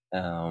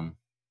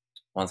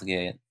once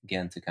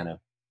again to kind of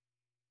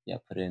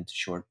put it into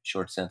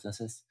short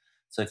sentences.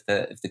 So if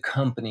the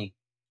company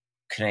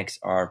connects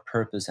our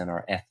purpose and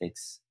our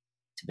ethics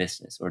to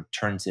business, or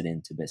turns it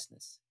into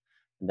business,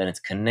 and then it's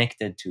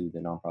connected to the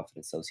nonprofit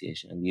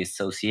association, and the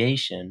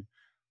association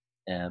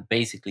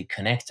basically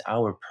connects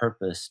our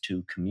purpose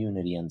to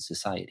community and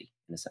society.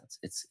 In a sense,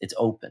 it's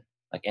open.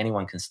 Like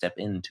anyone can step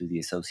into the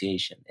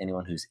association.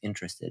 Anyone who's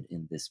interested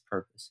in this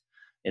purpose.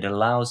 What it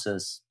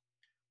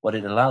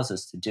allows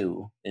us to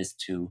do is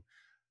to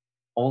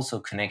also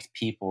connect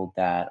people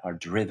that are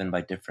driven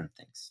by different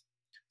things.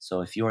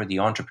 So if you're the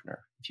entrepreneur,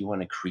 if you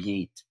want to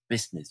create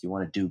business, you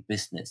want to do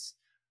business,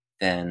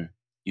 then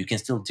you can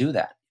still do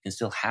that. You can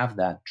still have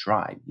that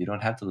drive. You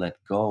don't have to let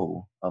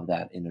go of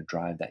that inner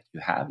drive that you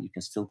have. You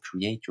can still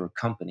create your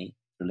company,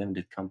 your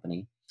limited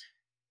company,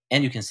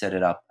 and you can set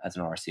it up as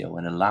an RCO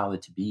and allow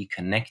it to be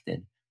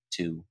connected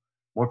to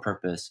more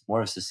purpose,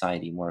 more of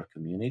society, more of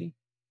community.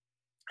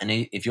 And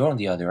if you're on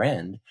the other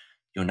end,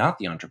 you're not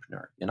the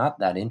entrepreneur. You're not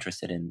that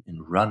interested in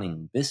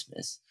running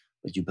business,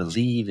 but you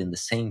believe in the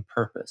same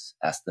purpose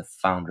as the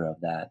founder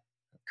of that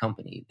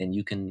company. Then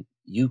you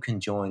can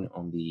join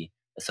on the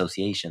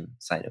association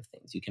side of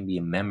things. You can be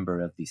a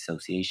member of the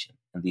association,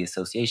 and the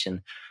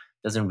association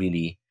doesn't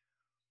really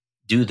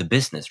do the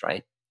business,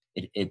 right?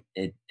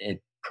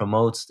 It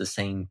promotes the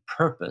same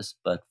purpose,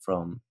 but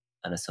from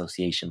an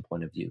association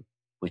point of view,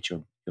 which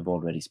you've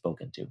already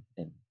spoken to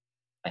in,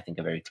 I think,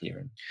 a very clear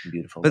and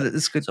beautiful way.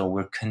 It's good. So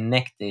we're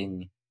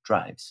connecting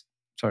drives.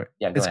 Sorry.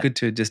 Yeah, it's good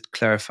to just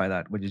clarify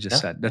what you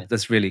just said.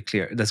 That's really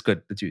clear. That's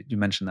good that you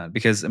mentioned that,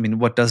 because, I mean,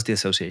 what does the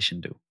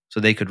association do? So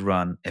they could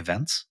run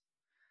events.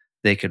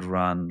 They could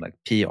run like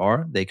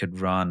PR. They could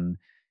run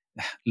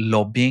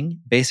lobbying,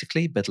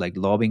 basically, but like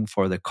lobbying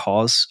for the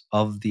cause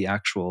of the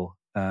actual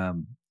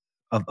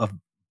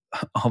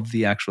of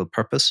the actual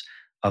purpose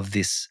of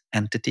this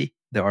entity,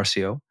 the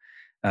RCO.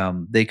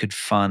 They could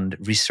fund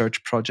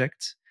research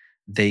projects.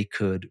 They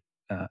could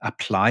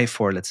apply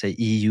for, let's say,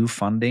 EU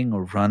funding,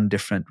 or run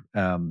different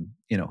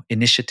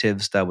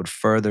initiatives that would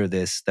further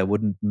this, that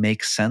wouldn't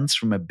make sense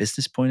from a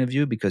business point of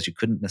view because you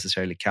couldn't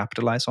necessarily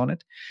capitalize on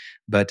it,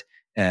 but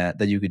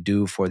that you could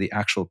do for the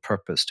actual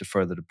purpose, to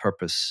further the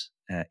purpose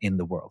in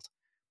the world.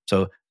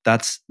 So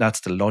that's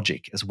the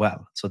logic as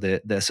well. So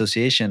the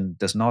association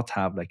does not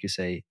have, like you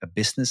say, a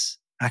business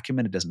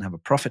acumen. It doesn't have a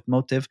profit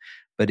motive,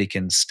 but it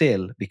can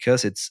still,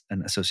 because it's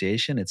an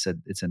association, it's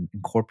an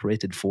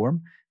incorporated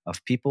form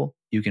of people.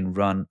 You can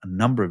run a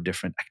number of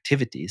different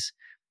activities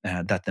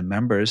that the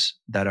members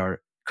that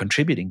are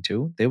contributing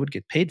to, they would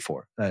get paid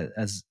for,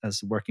 as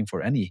working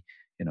for any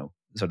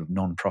sort of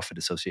non-profit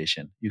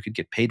association. You could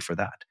get paid for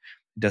that.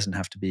 It doesn't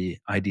have to be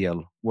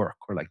ideal work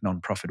or like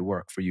non-profit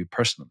work for you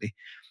personally,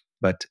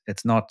 but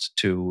it's not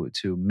to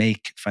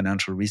make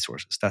financial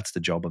resources. That's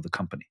the job of the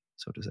company,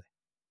 so to say.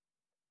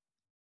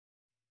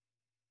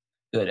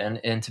 Good.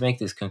 And to make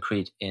this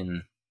concrete,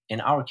 in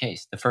our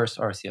case, the first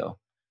RCO,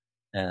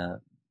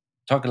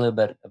 talk a little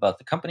bit about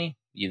the company.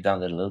 You've done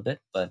that a little bit,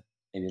 but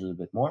maybe a little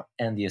bit more,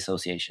 and the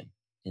association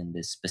in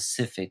this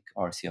specific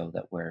RCO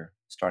that we're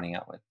starting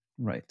out with.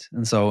 Right.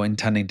 And so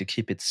intending to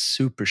keep it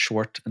super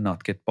short and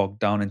not get bogged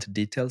down into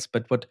details.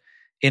 But what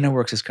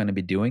InnerWorks is going to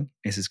be doing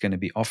is it's going to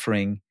be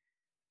offering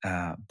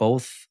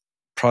both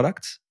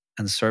products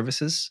and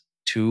services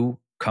to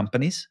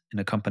companies in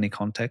a company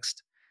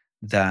context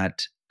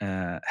that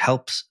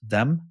helps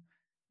them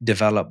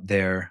develop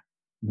their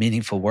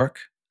meaningful work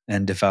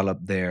and develop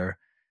their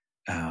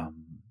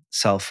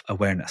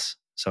self-awareness.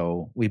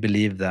 So we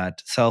believe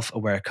that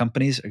self-aware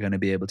companies are going to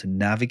be able to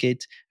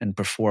navigate and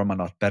perform a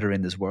lot better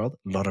in this world.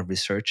 A lot of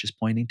research is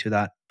pointing to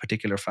that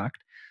particular fact.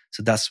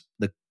 So that's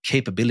the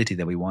capability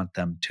that we want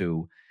them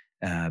to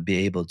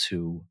be able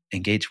to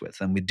engage with.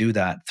 And we do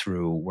that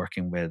through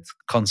working with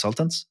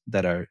consultants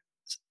that are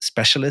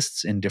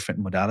specialists in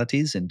different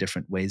modalities, in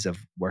different ways of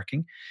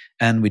working.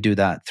 And we do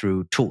that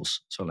through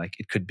tools. So like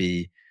it could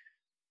be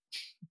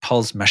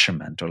pulse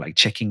measurement, or like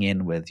checking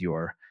in with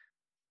your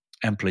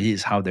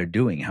employees, how they're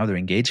doing, how their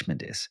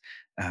engagement is.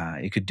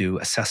 You could do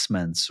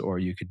assessments, or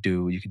you could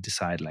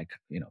decide, like,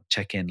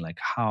 check in, like,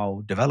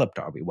 how developed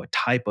are we? What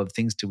type of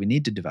things do we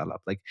need to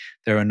develop? Like,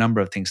 there are a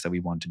number of things that we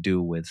want to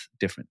do with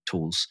different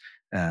tools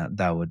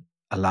that would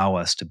allow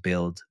us to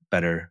build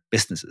better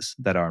businesses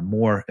that are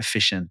more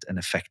efficient and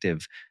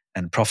effective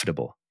and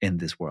profitable in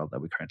this world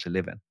that we currently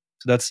live in.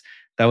 So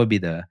that would be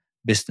the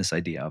business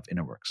idea of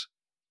InnerWorks.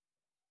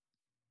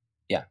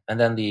 Yeah, and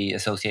then the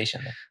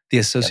association. The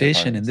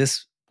association in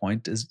this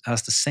point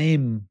has the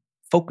same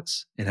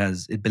focus.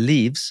 It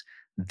believes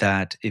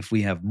that if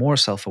we have more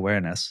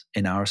self-awareness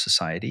in our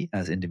society,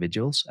 as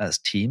individuals, as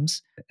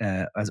teams,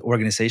 as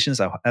organizations,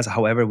 as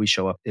however we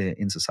show up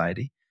in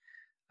society,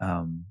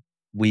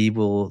 we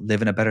will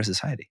live in a better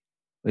society.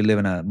 We live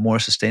in a more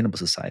sustainable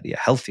society, a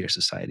healthier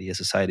society, a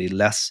society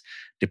less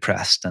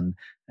depressed and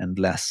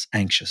less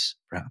anxious,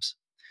 perhaps.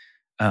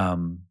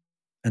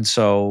 And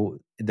so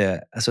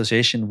the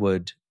association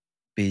would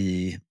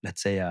be,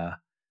 let's say,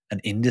 an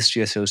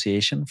industry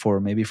association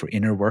for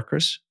inner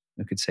workers.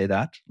 We could say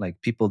that,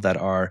 like people that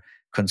are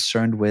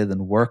concerned with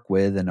and work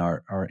with and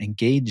are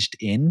engaged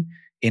in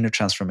inner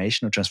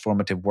transformation or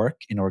transformative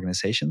work in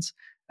organizations.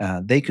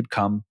 They could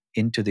come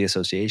into the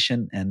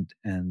association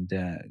and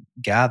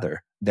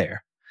gather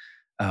there.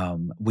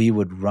 We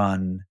would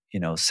run,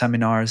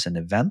 seminars and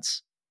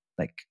events,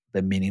 like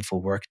the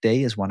Meaningful Work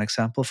Day is one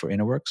example for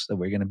InnerWorks that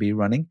we're going to be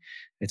running.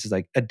 It's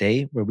like a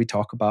day where we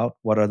talk about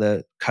what are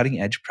the cutting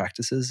edge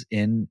practices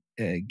in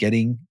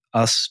getting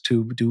us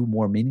to do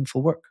more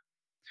meaningful work,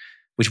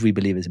 which we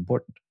believe is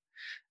important.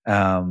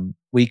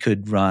 We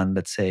could run,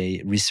 let's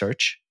say,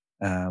 research.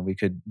 We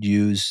could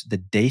use the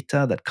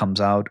data that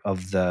comes out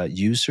of the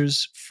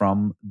users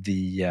from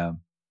the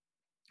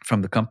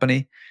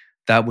company.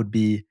 That would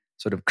be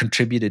sort of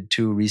contributed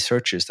to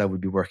researchers that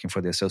would be working for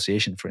the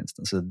association, for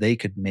instance, so that they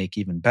could make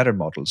even better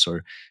models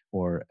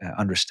or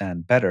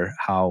understand better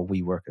how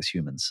we work as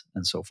humans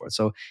and so forth.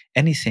 So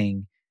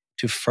anything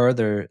to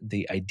further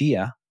the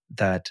idea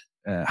that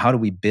how do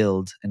we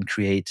build and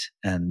create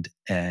and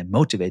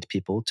motivate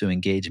people to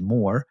engage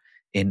more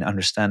in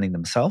understanding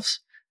themselves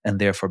and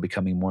therefore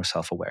becoming more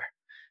self-aware.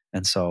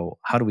 And so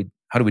how do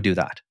we do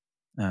that?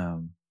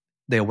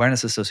 The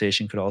Awareness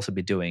Association could also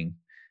be doing,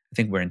 I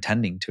think we're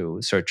intending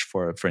to search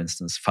for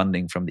instance,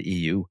 funding from the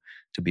EU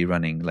to be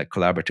running like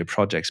collaborative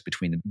projects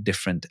between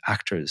different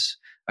actors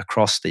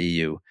across the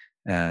EU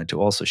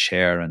to also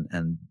share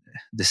and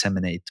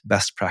disseminate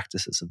best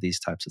practices of these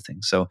types of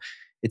things. So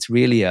it's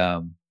really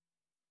a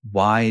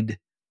wide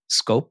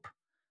scope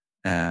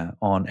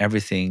on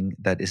everything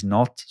that is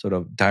not sort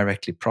of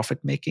directly profit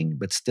making,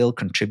 but still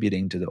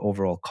contributing to the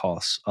overall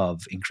cause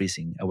of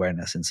increasing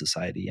awareness in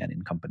society and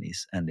in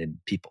companies and in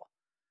people.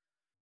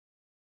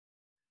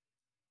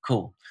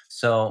 Cool.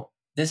 So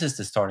this is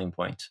the starting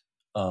point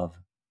of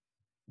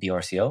the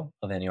RCO,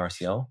 of any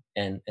RCO.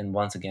 And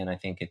once again, I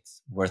think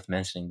it's worth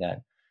mentioning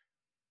that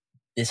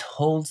this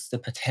holds the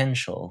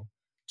potential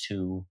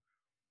to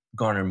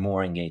garner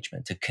more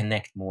engagement, to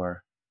connect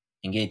more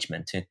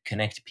engagement, to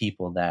connect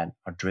people that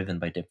are driven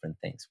by different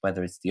things,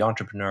 whether it's the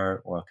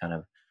entrepreneur or kind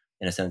of,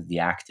 in a sense, the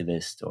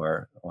activist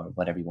or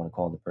whatever you want to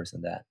call the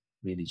person that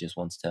really just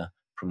wants to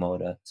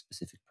promote a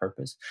specific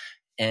purpose.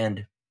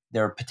 And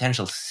there are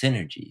potential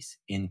synergies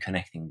in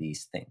connecting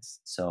these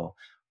things. So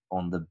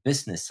on the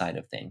business side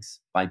of things,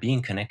 by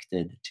being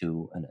connected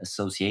to an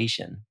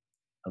association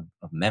of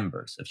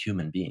members, of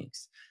human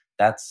beings,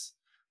 that's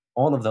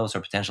all of those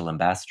are potential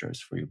ambassadors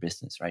for your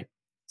business, right?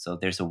 So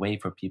there's a way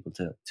for people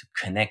to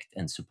connect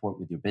and support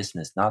with your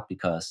business, not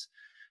because,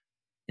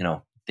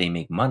 they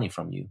make money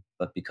from you,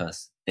 but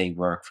because they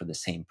work for the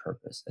same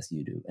purpose as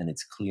you do. And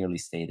it's clearly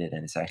stated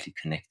and it's actually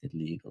connected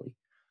legally.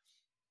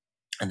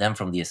 And then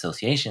from the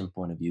association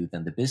point of view,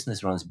 then the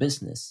business runs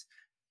business.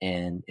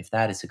 And if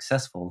that is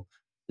successful,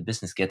 the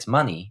business gets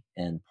money.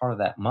 And part of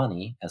that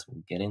money, as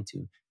we'll get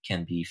into,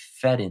 can be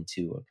fed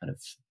into or kind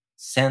of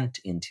sent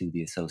into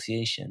the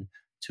association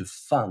to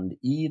fund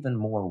even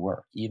more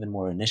work, even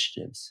more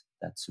initiatives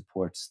that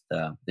supports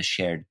the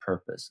shared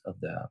purpose of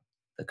the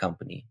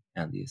company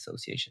and the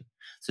association.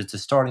 So it's a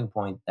starting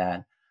point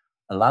that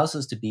allows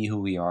us to be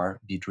who we are,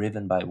 be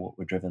driven by what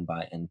we're driven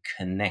by, and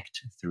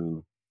connect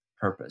through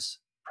purpose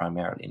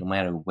primarily, no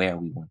matter where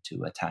we want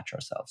to attach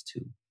ourselves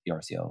to the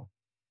RCO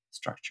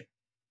structure.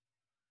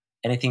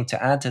 Anything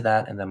to add to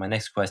that? And then my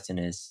next question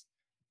is,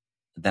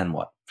 then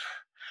what?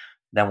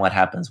 Then what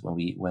happens when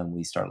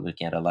we start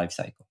looking at a life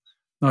cycle?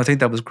 No, I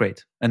think that was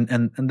great.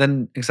 And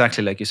then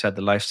exactly like you said,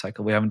 the life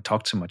cycle. We haven't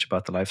talked so much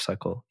about the life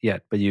cycle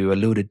yet, but you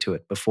alluded to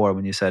it before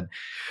when you said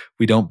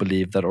we don't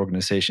believe that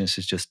organizations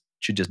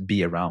should just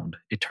be around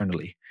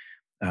eternally.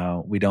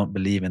 We don't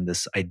believe in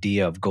this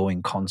idea of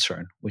going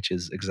concern, which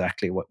is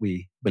exactly what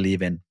we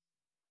believe in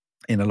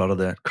a lot of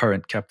the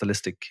current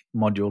capitalistic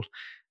module.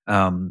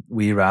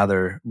 We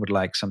rather would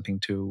like something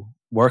to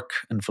work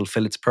and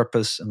fulfill its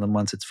purpose, and then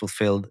once it's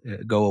fulfilled,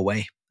 go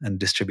away and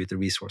distribute the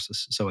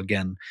resources. So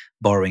again,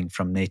 borrowing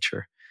from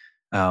nature.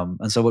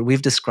 And so what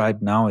we've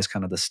described now is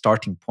kind of the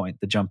starting point,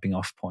 the jumping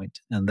off point,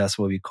 and that's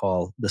what we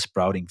call the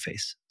sprouting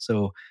phase.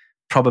 So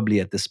probably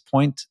at this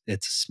point,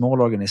 it's a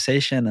small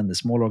organization, and the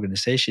small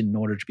organization, in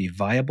order to be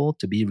viable,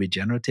 to be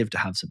regenerative, to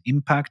have some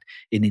impact,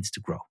 it needs to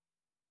grow.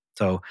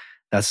 So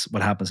that's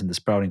what happens in the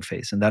sprouting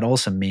phase, and that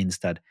also means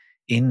that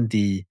in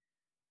the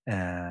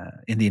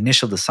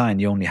initial design,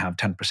 you only have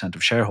 10%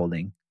 of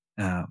shareholding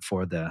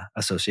for the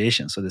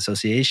association. So the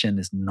association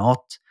is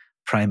not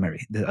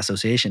primary. The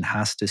association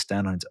has to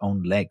stand on its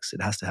own legs.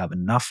 It has to have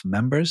enough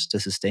members to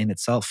sustain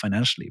itself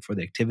financially for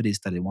the activities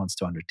that it wants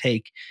to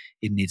undertake.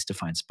 It needs to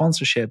find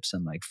sponsorships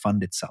and like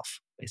fund itself,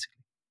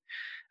 basically.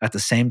 At the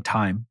same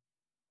time,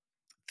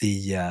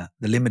 the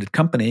limited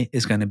company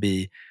is going to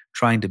be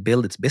trying to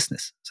build its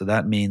business. So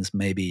that means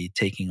maybe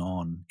taking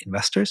on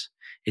investors.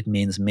 It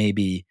means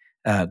maybe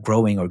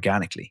growing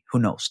organically. Who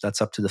knows?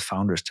 That's up to the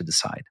founders to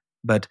decide.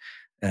 But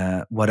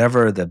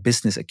whatever the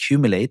business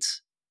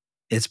accumulates,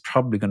 it's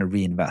probably going to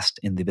reinvest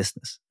in the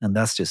business. And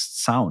that's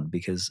just sound,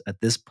 because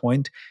at this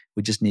point,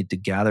 we just need to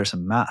gather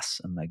some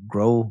mass and like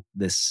grow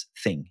this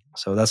thing.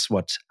 So that's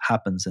what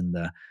happens in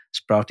the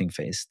sprouting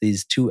phase.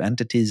 These two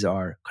entities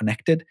are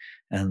connected,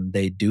 and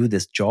they do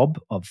this job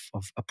of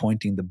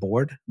appointing the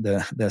board.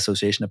 The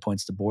association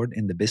appoints the board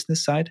in the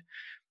business side.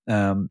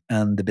 And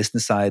the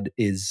business side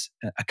is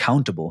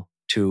accountable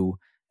to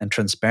and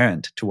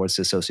transparent towards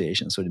the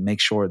association. So to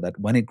make sure that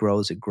when it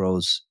grows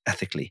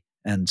ethically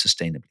and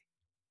sustainably.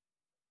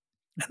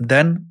 And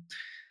then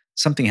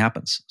something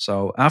happens.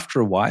 So after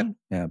a while,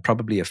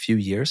 probably a few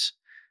years,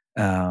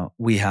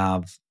 we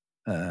have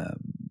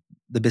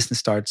the business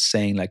starts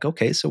saying like,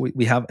 okay, so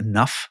we have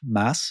enough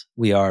mass.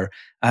 We are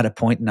at a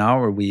point now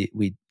where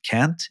we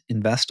can't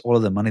invest all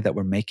of the money that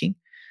we're making.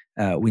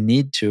 We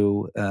need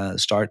to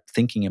start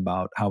thinking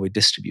about how we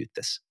distribute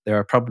this. There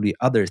are probably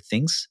other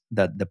things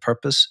that the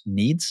purpose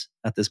needs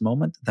at this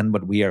moment than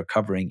what we are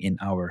covering in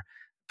our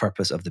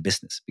purpose of the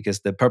business, because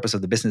the purpose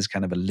of the business is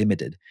kind of a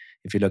limited.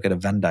 If you look at a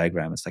Venn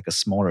diagram, it's like a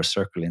smaller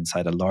circle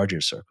inside a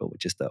larger circle,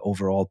 which is the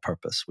overall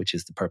purpose, which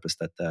is the purpose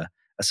that the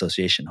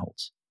association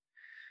holds.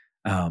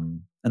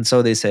 And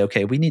so they say,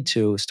 okay, we need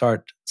to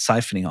start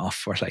siphoning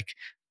off or like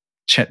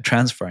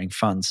transferring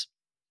funds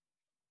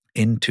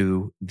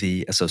into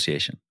the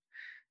association.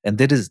 And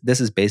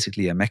this is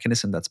basically a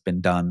mechanism that's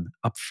been done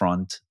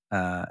upfront,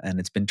 and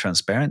it's been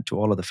transparent to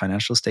all of the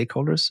financial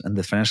stakeholders. And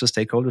the financial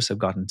stakeholders have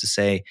gotten to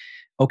say,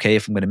 okay,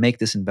 if I'm going to make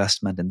this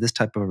investment in this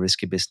type of a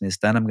risky business,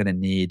 then I'm going to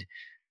need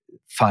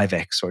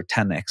 5x or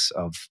 10x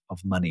of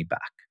money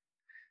back.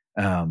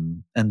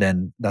 And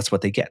then that's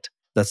what they get.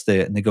 That's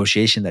the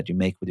negotiation that you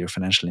make with your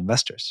financial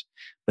investors.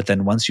 But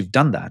then once you've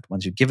done that,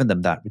 once you've given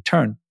them that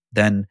return,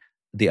 then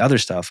the other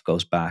stuff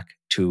goes back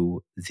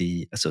to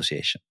the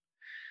association.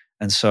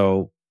 And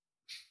so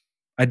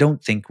I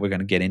don't think we're going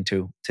to get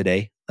into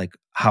today like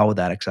how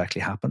that exactly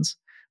happens,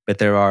 but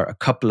there are a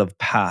couple of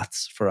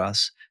paths for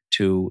us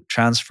to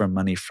transfer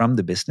money from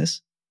the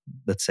business.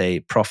 Let's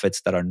say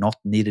profits that are not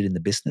needed in the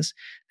business,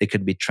 they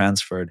could be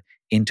transferred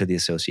into the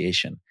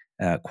association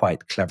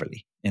quite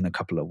cleverly in a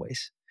couple of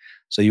ways.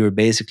 So you're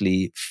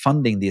basically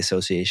funding the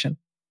association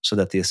so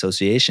that the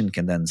association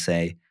can then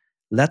say,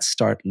 let's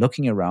start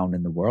looking around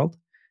in the world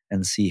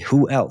and see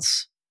who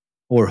else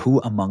or who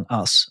among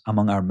us,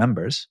 among our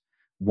members,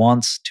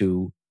 wants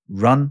to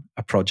run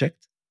a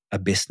project, a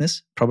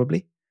business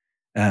probably,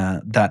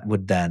 that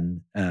would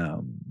then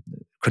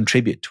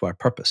contribute to our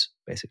purpose,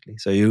 basically.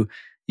 So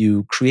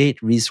you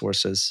create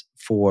resources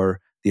for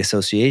the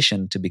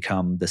association to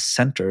become the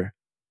center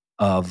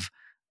of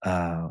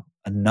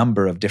a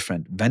number of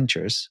different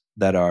ventures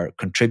that are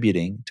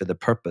contributing to the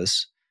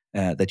purpose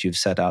that you've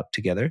set out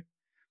together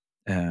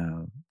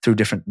through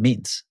different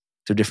means,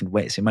 through different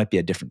ways. It might be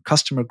a different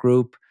customer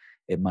group.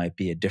 It might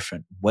be a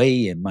different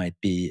way. It might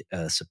be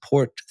a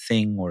support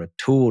thing or a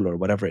tool or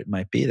whatever it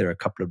might be. There are a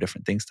couple of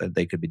different things that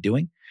they could be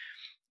doing.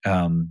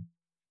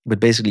 But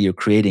basically, you're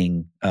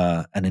creating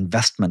an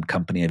investment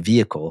company, a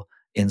vehicle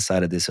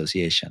inside of the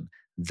association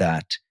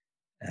that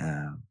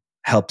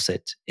helps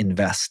it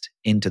invest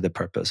into the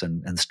purpose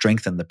and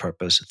strengthen the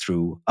purpose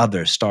through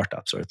other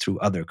startups or through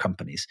other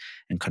companies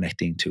and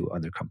connecting to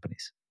other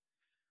companies.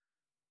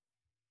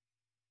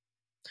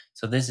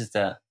 So this is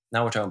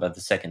now we're talking about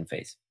the second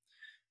phase.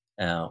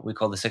 We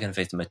call the second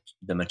phase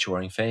the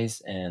maturing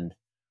phase. And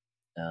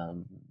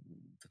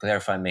to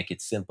clarify, make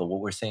it simple, what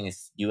we're saying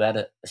is you add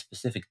a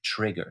specific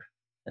trigger,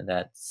 and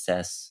that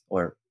says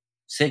or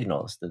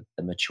signals that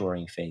the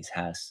maturing phase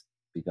has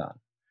begun.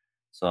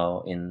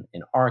 So in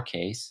our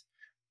case,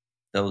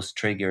 those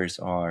triggers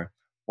are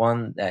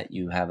one, that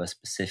you have a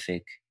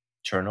specific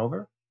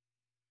turnover,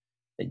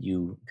 that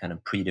you kind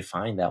of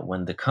predefine that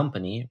when the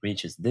company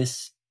reaches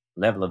this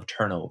level of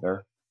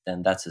turnover,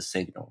 then that's a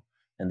signal.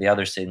 And the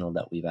other signal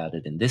that we've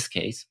added in this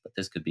case, but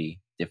this could be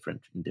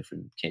different in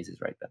different cases,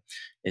 right? But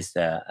is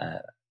that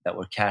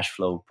we're cash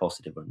flow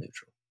positive or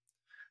neutral.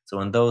 So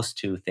when those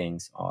two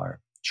things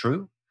are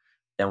true,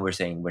 then we're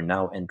saying we're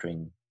now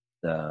entering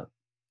the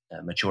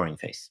maturing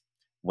phase,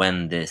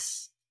 when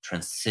this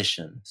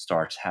transition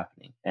starts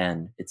happening.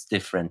 And it's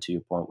different, to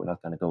your point, we're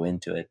not going to go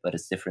into it, but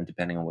it's different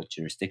depending on what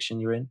jurisdiction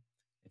you're in.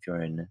 If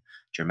you're in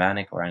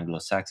Germanic or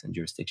Anglo-Saxon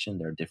jurisdiction,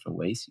 there are different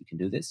ways you can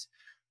do this.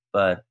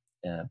 But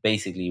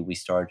basically, we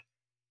start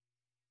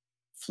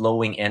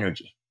flowing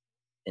energy,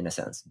 in a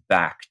sense,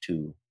 back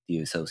to the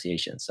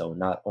association. So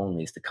not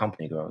only is the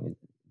company growing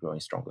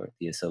stronger,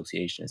 the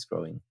association is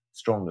growing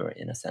stronger,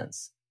 in a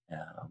sense,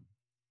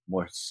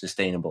 more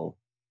sustainable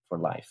for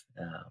life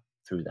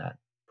through that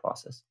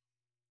process.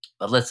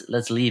 But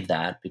let's leave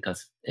that,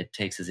 because it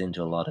takes us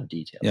into a lot of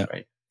details,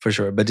 right? For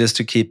sure. But just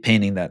to keep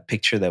painting that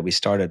picture that we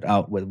started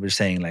out with, we're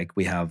saying like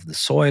we have the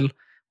soil,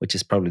 which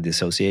is probably the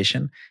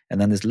association, and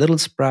then this little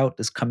sprout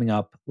is coming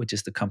up, which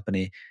is the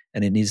company,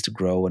 and it needs to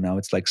grow. And now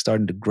it's like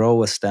starting to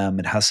grow a stem.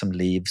 It has some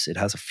leaves, it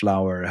has a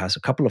flower, it has a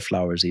couple of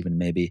flowers even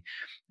maybe.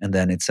 And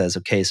then it says,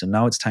 okay, so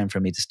now it's time for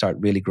me to start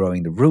really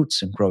growing the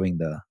roots and growing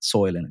the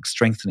soil and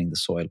strengthening the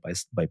soil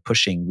by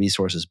pushing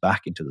resources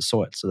back into the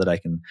soil so that I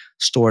can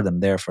store them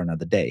there for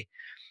another day.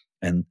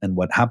 And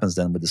what happens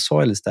then with the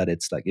soil is that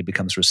it's like it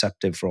becomes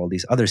receptive for all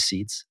these other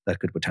seeds that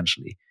could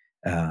potentially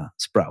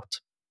sprout.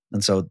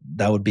 And so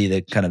that would be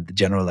the kind of the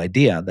general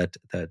idea that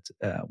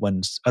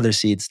when other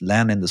seeds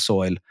land in the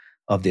soil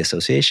of the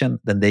association,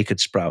 then they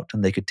could sprout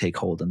and they could take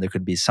hold, and there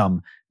could be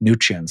some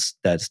nutrients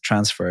that's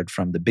transferred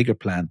from the bigger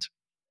plant,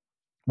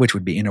 which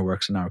would be inner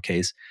works in our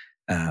case,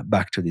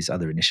 back to these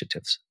other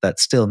initiatives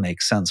that still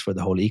make sense for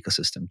the whole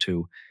ecosystem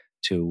to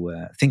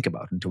think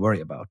about and to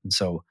worry about. And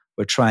so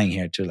we're trying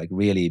here to like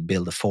really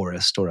build a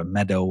forest or a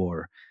meadow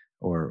or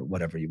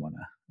whatever you want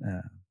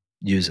to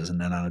use as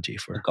an analogy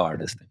for a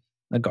garden. This thing.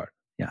 A garden.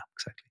 Yeah,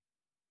 exactly.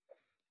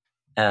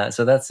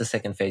 So that's the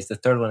second phase. The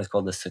third one is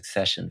called the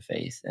succession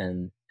phase,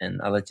 and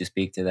I'll let you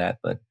speak to that,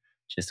 but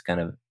just kind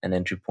of an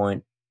entry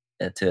point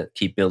to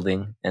keep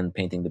building and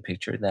painting the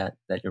picture that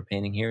you're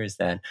painting here is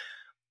that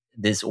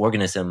this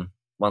organism,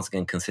 once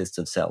again, consists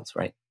of cells,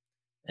 right?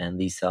 And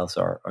these cells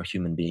are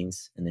human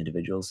beings and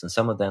individuals, and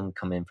some of them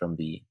come in from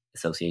the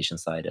association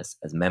side as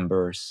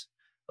members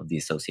of the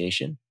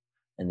association,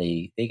 and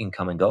they can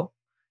come and go.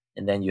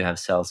 And then you have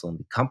cells on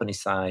the company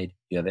side,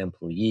 you have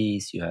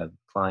employees, you have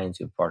clients,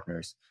 you have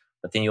partners,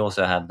 but then you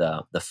also have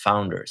the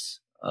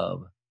founders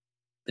of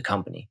the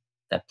company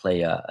that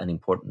play an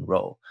important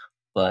role.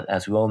 But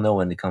as we all know,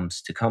 when it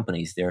comes to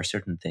companies, there are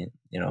certain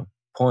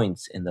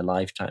points in the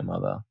lifetime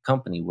of a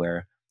company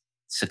where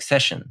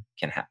succession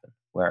can happen,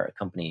 where a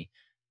company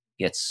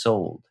gets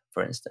sold,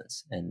 for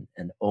instance, and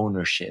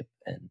ownership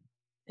and,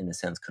 in a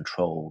sense,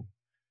 control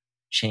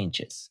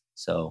changes.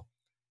 So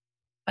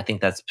I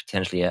think that's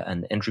potentially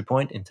an entry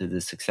point into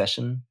the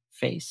succession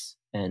phase.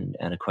 And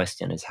a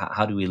question is,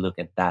 how do we look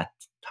at that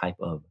type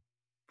of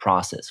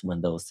process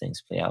when those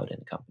things play out in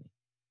a company?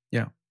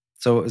 Yeah.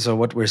 So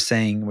what you're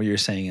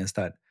saying is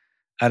that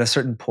at a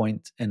certain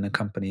point in a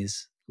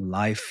company's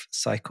life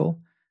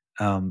cycle,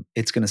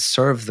 it's going to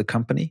serve the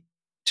company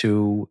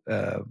to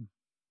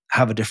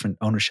have a different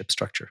ownership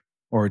structure,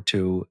 or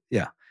to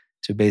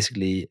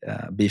basically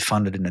be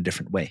funded in a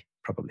different way,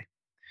 probably.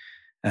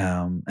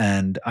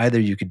 And either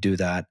you could do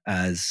that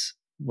as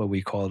what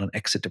we call an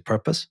exit to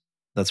purpose.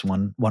 That's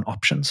one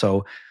option.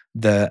 So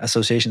the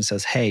association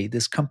says, hey,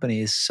 this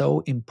company is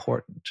so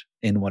important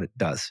in what it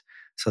does,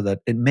 so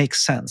that it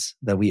makes sense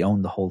that we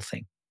own the whole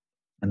thing.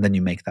 And then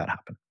you make that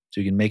happen.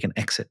 So you can make an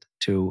exit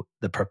to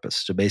the purpose,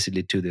 so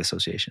basically to the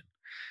association.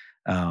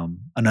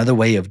 Another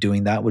way of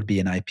doing that would be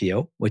an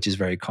IPO, which is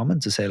very common,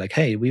 to say like,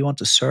 hey, we want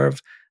to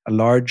serve a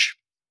large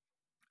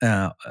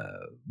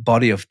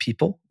body of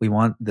people. We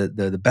want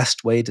the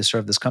best way to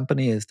serve this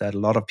company is that a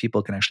lot of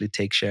people can actually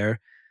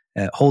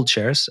hold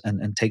shares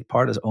and take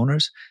part as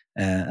owners,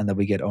 and that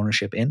we get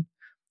ownership in.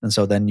 And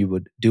so then you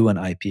would do an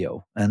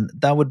IPO, and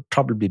that would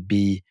probably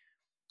be,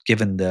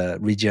 given the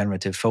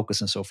regenerative focus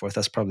and so forth,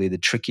 that's probably the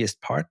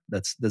trickiest part.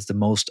 That's the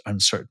most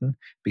uncertain,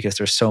 because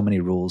there's so many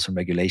rules and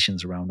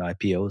regulations around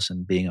IPOs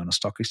and being on a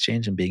stock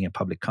exchange and being a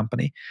public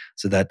company.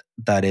 So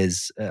that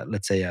is,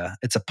 let's say,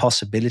 it's a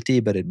possibility,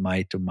 but it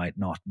might or might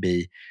not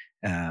be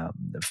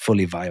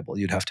fully viable.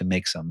 You'd have to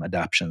make some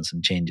adaptations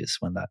and changes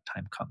when that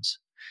time comes.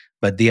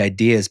 But the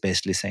idea is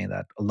basically saying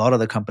that a lot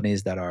of the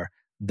companies that are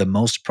the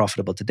most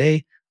profitable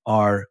today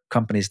are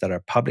companies that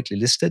are publicly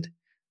listed,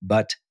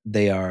 but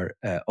they are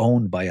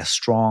owned by a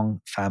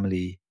strong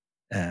family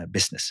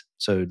business.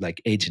 So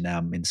like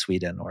H&M in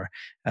Sweden, or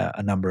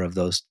a number of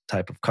those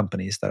type of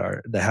companies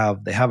that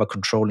they have a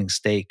controlling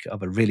stake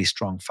of a really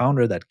strong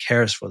founder that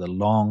cares for the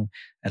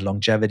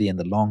longevity and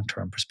the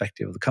long-term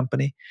perspective of the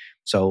company.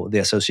 So the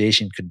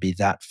association could be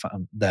that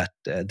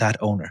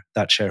owner,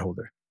 that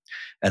shareholder.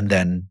 And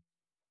then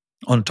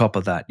on top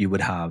of that, you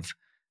would have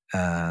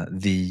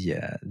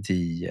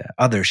the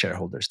other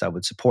shareholders that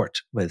would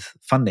support with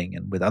funding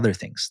and with other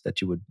things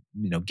that you would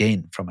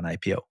gain from an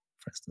IPO,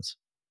 for instance.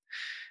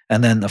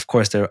 And then, of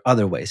course, there are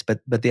other ways.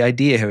 But the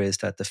idea here is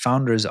that the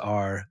founders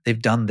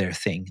they've done their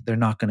thing. They're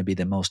not going to be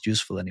the most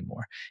useful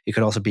anymore. It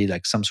could also be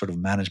like some sort of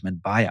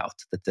management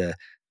buyout, that the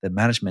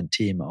management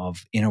team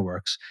of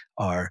InnerWorks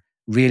are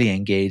really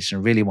engaged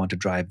and really want to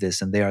drive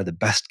this, and they are the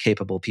best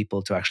capable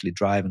people to actually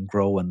drive and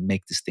grow and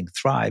make this thing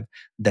thrive.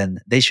 Then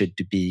they should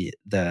be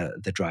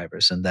the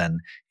drivers, and then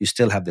you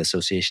still have the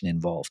association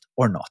involved,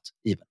 or not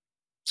even.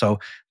 So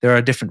there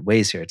are different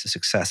ways here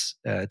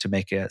to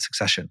make a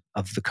succession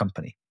of the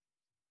company.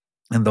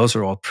 And those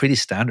are all pretty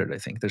standard, I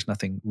think. There's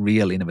nothing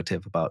real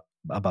innovative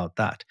about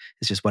that.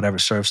 It's just whatever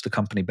serves the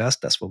company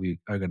best, that's what we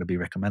are going to be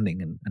recommending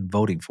and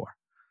voting for.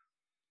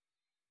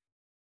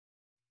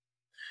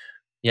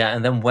 Yeah,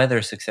 and then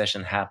whether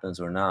succession happens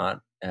or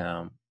not,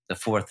 the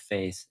fourth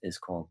phase is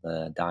called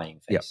the dying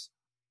phase.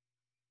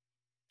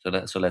 Yep.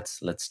 So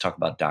let's talk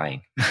about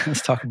dying.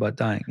 Let's talk about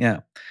dying. Yeah,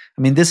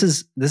 I mean, this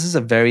is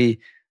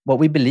what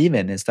we believe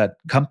in is that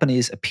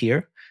companies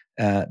appear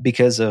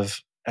because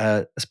of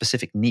a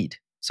specific need.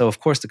 So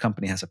of course the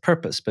company has a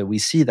purpose, but we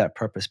see that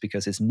purpose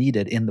because it's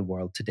needed in the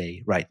world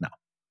today, right now.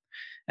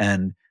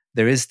 And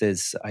there is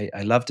this,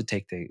 I love to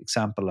take the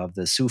example of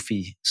the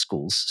Sufi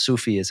schools.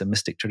 Sufi is a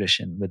mystic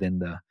tradition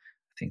within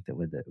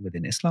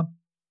within Islam.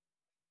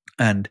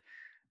 And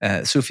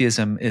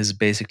Sufism is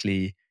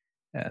basically,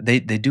 they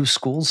do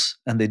schools,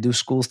 and they do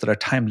schools that are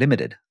time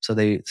limited. So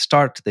they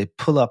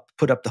put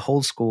up the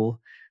whole school,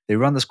 they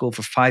run the school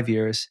for 5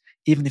 years.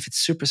 Even if it's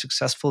super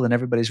successful and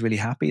everybody's really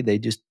happy, they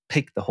just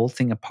pick the whole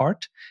thing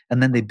apart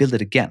and then they build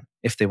it again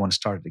if they want to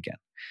start it again.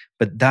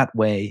 But that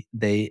way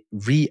they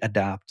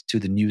readapt to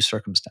the new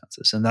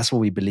circumstances. And that's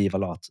what we believe a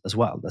lot as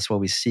well. That's what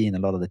we see in a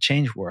lot of the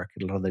change work,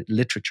 a lot of the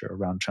literature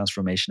around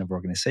transformation of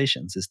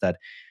organizations, is that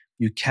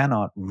you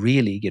cannot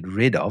really get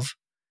rid of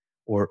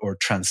or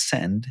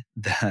transcend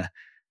the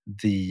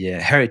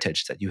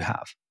heritage that you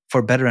have.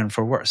 For better and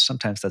for worse.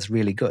 Sometimes that's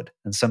really good,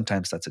 and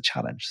sometimes that's a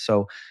challenge.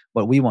 So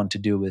what we want to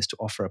do is to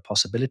offer a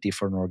possibility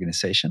for an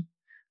organization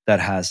that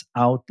has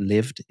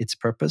outlived its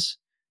purpose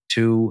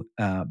to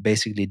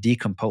basically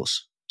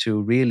decompose,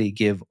 to really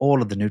give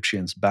all of the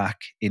nutrients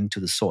back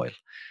into the soil.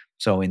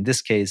 So in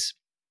this case,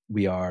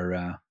 we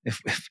are,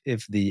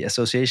 if the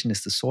association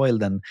is the soil,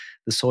 then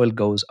the soil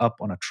goes up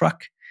on a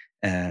truck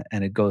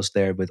and it goes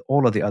there with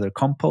all of the other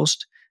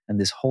compost. And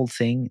this whole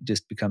thing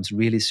just becomes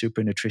really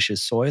super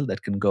nutritious soil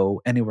that can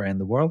go anywhere in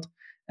the world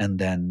and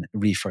then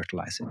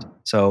refertilize it.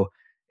 So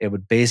it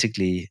would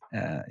basically,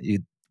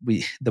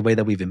 the way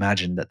that we've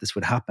imagined that this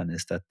would happen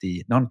is that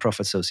the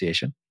nonprofit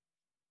association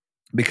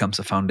becomes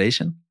a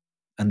foundation.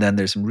 And then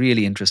there's some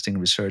really interesting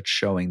research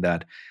showing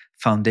that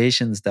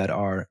foundations that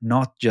are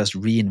not just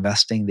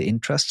reinvesting the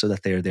interest so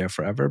that they're there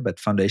forever, but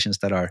foundations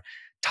that are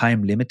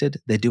time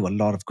limited, they do a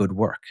lot of good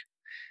work.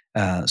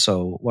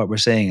 So what we're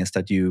saying is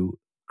that you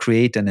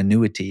create an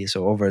annuity.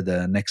 So over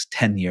the next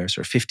 10 years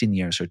or 15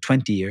 years or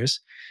 20 years,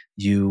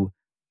 you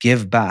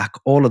give back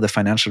all of the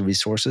financial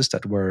resources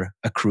that were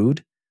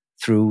accrued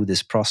through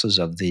this process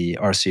of the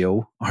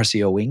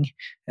RCOing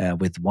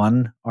with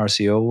one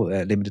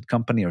RCO limited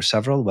company or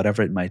several,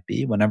 whatever it might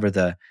be. Whenever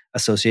the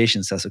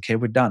association says, okay,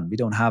 we're done, we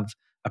don't have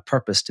a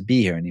purpose to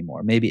be here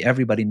anymore. Maybe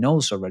everybody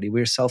knows already,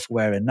 we're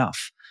self-aware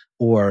enough,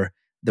 or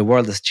the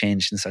world has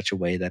changed in such a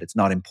way that it's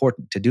not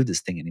important to do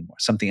this thing anymore.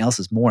 Something else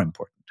is more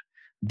important.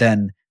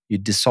 Then you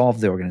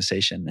dissolve the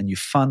organization and you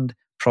fund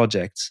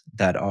projects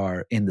that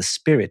are in the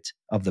spirit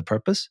of the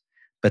purpose,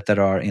 but that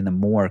are in a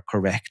more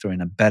correct or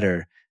in a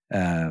better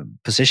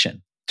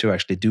position to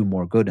actually do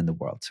more good in the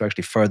world, to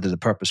actually further the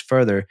purpose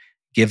further,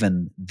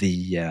 given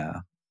the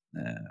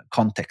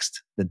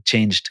context, the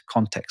changed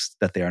context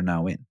that they are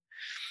now in.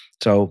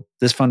 So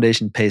this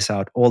foundation pays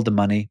out all the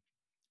money.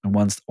 And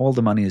once all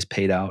the money is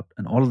paid out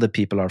and all of the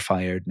people are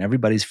fired and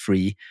everybody's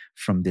free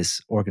from this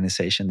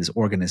organization, this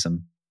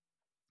organism,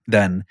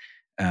 then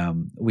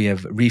we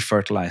have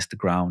refertilized the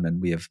ground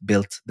and we have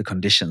built the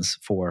conditions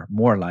for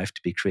more life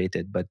to be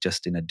created, but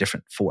just in a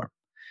different form.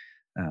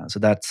 So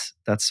that's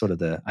sort of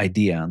the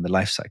idea and the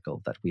life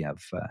cycle that we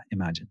have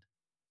imagined.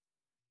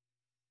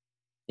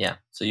 Yeah.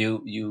 So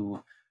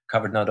you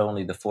covered not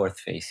only the fourth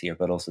phase here,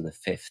 but also the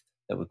fifth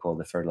that we call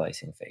the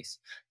fertilizing phase.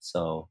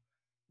 So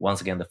once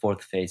again, the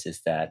fourth phase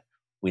is that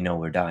we know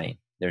we're dying.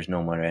 There's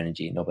no more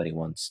energy.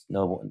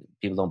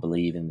 People don't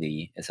believe in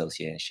the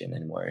association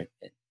anymore.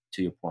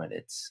 To your point,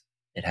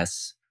 it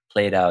has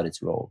played out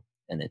its role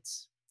and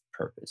its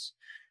purpose,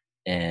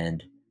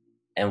 and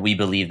we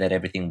believe that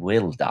everything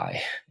will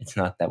die. It's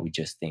not that we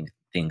just think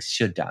things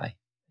should die.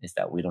 It's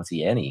that we don't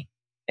see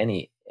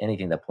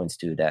anything that points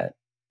to that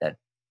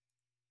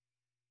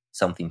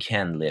something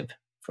can live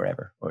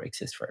forever or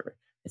exist forever.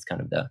 It's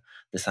kind of the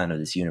sign of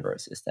this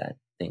universe is that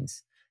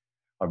things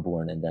are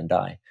born and then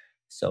die.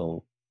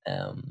 So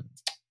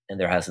and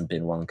there hasn't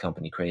been one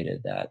company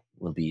created that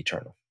will be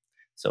eternal.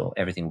 So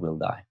everything will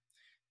die.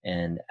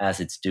 And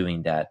as it's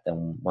doing that,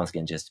 then once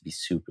again, just to be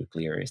super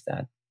clear, is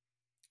that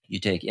you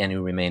take any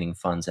remaining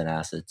funds and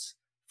assets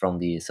from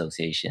the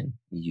association,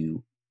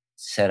 you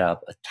set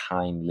up a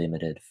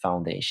time-limited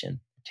foundation,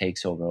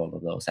 takes over all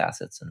of those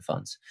assets and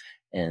funds,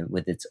 and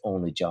with its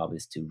only job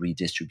is to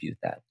redistribute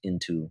that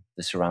into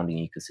the surrounding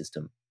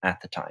ecosystem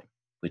at the time,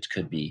 which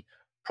could be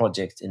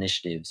projects,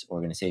 initiatives,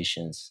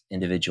 organizations,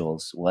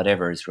 individuals,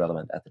 whatever is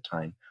relevant at the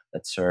time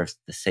that serves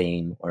the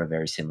same or a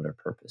very similar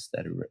purpose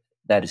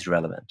that is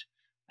relevant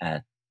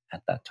at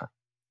that time.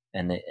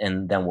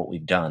 And then what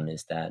we've done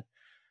is that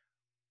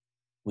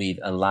we've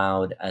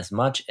allowed as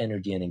much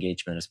energy and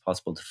engagement as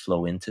possible to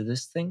flow into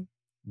this thing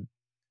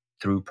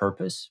through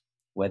purpose,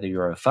 whether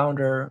you're a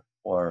founder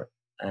or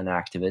an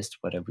activist,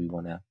 whatever you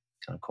want to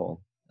kind of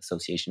call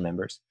association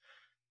members,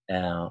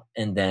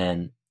 and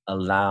then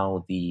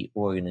allow the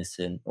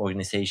organization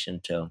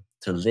to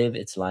live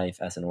its life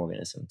as an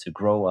organism, to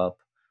grow up,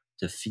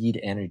 to feed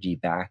energy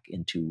back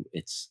into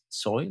its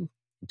soil,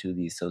 into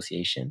the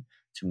association,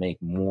 to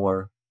make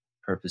more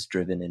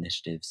purpose-driven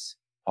initiatives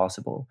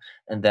possible.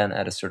 And then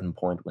at a certain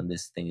point when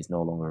this thing is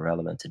no longer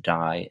relevant, to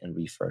die and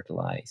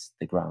refertilize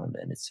the ground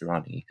and its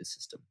surrounding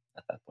ecosystem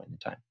at that point in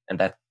time. And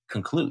that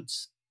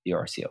concludes the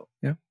RCO.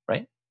 Yeah.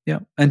 Right? Yeah.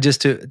 And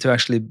just to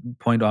actually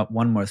point out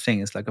one more thing,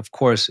 is like, of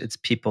course, it's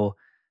people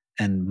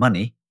and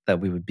money that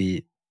we would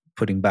be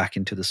putting back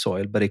into the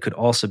soil, but it could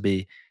also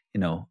be,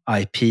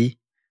 IP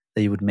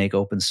that you would make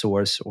open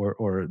source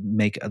or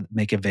make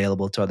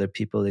available to other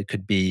people. It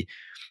could be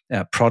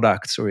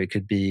products, or it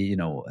could be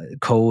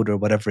code or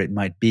whatever it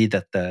might be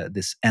that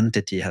this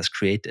entity has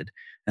created,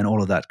 and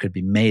all of that could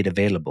be made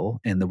available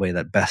in the way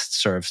that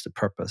best serves the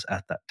purpose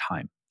at that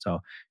time.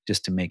 So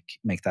just to make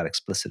that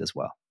explicit as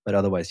well. But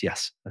otherwise,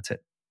 yes, that's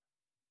it.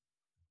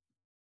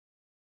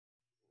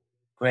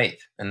 Great.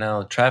 And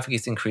now traffic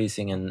is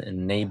increasing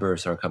and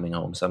neighbors are coming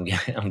home. So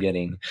I'm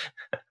getting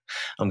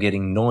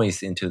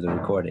noise into the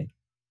recording.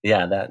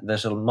 Yeah,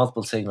 there's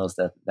multiple signals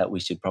that we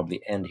should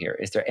probably end here.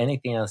 Is there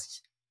anything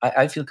else?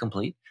 I feel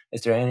complete.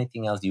 Is there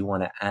anything else you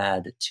want to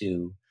add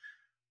to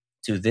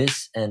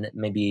this? And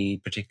maybe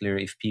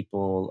particularly if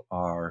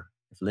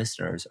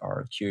listeners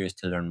are curious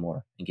to learn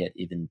more and get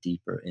even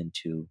deeper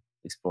into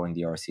exploring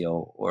the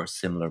RCO or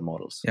similar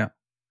models. Yeah.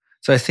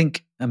 So I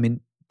think,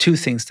 two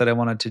things that I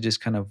wanted to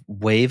just kind of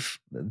wave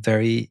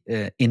very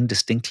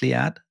indistinctly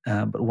at.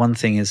 But one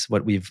thing is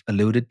what we've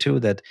alluded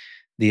to, that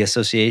the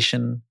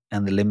association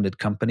and the limited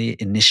company,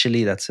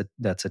 initially that's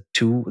a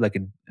two, like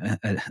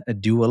a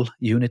dual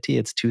unity.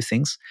 It's two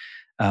things.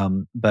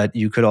 But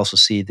you could also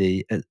see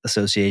the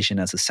association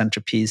as a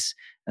centerpiece,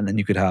 and then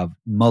you could have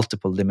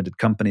multiple limited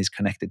companies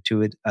connected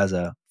to it as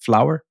a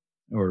flower,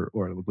 or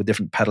with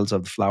different petals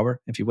of the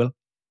flower, if you will.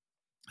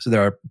 So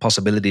there are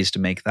possibilities to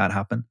make that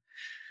happen.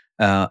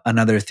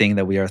 Another thing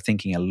that we are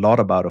thinking a lot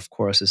about, of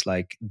course, is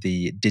like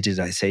the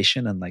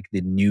digitization and like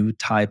the new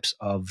types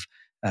of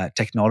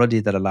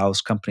technology that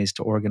allows companies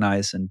to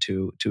organize and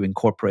to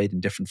incorporate in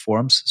different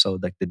forms. So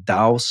like the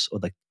DAOs, or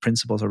like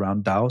principles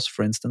around DAOs,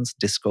 for instance,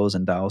 discos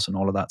and DAOs and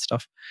all of that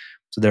stuff.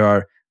 So there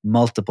are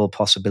multiple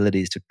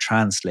possibilities to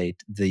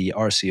translate the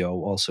RCO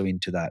also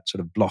into that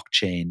sort of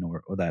blockchain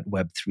or that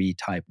Web3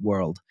 type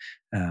world.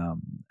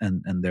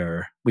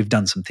 And we've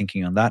done some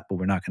thinking on that, but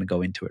we're not going to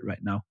go into it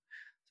right now.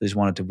 So I just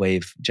wanted to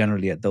wave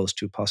generally at those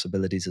two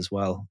possibilities as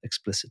well,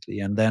 explicitly.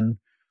 And then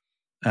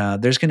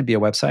there's going to be a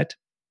website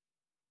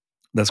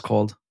that's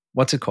called,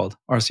 what's it called?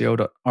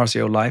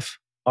 RCO Life?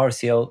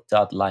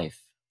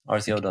 RCO.life.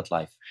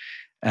 RCO.life.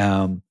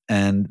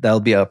 And that'll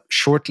be up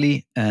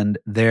shortly. And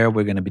there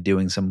we're going to be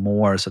doing some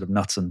more sort of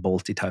nuts and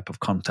bolty type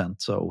of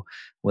content. So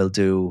we'll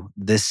do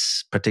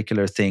this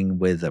particular thing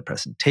with a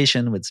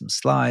presentation with some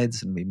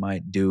slides, and we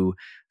might do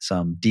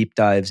some deep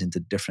dives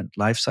into different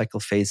life cycle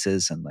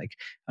phases and like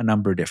a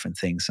number of different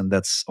things. And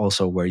that's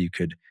also where you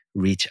could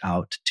reach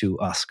out to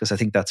us, because I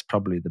think that's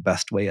probably the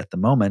best way at the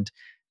moment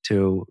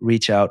to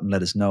reach out and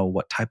let us know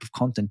what type of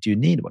content do you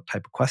need, what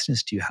type of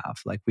questions do you have.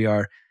 Like, we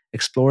are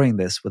exploring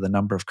this with a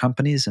number of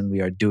companies, and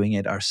we are doing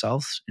it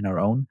ourselves in our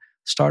own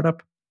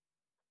startup.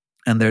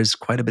 And there's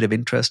quite a bit of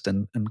interest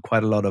and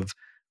quite a lot of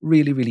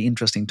really, really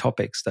interesting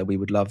topics that we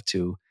would love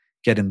to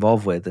get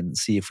involved with and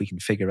see if we can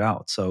figure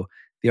out. So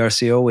the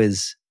RCO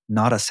is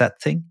not a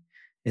set thing.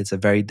 It's a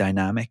very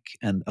dynamic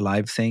and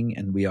alive thing,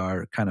 and we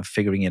are kind of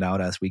figuring it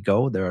out as we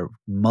go. There are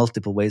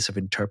multiple ways of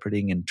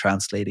interpreting and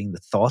translating the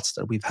thoughts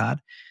that we've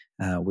had.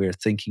 We're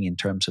thinking in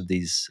terms of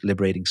these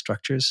liberating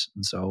structures.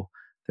 And so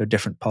there are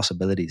different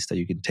possibilities that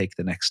you can take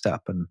the next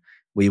step. And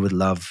we would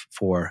love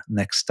for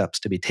next steps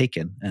to be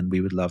taken, and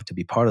we would love to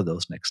be part of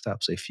those next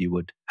steps if you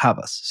would have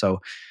us. So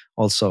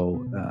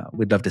also,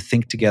 we'd love to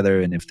think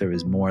together, and if there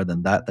is more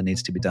than that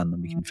needs to be done,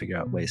 then we can figure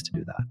out ways to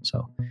do that.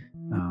 So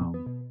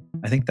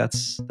I think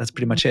that's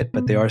pretty much it.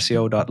 But the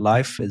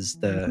RCO.life is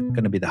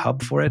going to be the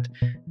hub for it.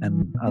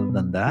 And other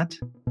than that,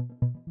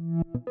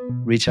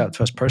 reach out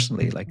to us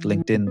personally. Like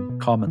LinkedIn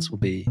comments will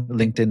be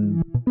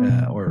LinkedIn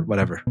or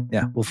whatever.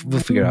 Yeah, we'll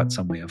figure out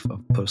some way of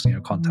posting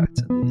our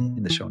contacts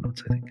in the show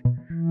notes, I think.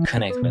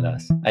 Connect with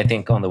us. I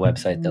think on the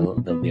website there'll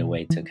be a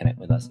way to connect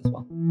with us as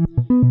well.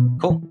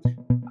 Cool.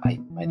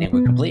 I I think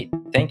we're complete.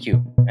 Thank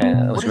you.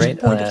 It was great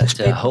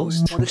to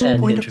host What is the and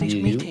point of these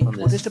interview you meetings? on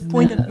this. What is the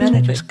point of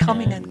managers topic.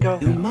 coming and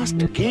going? You must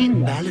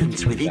gain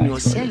balance within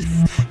yourself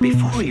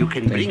before you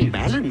can bring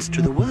balance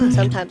to the world.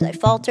 Sometimes I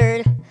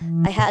faltered.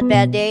 I had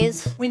bad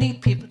days. We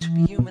need people to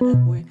be human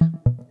at work.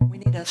 We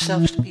need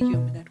ourselves to be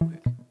human at work.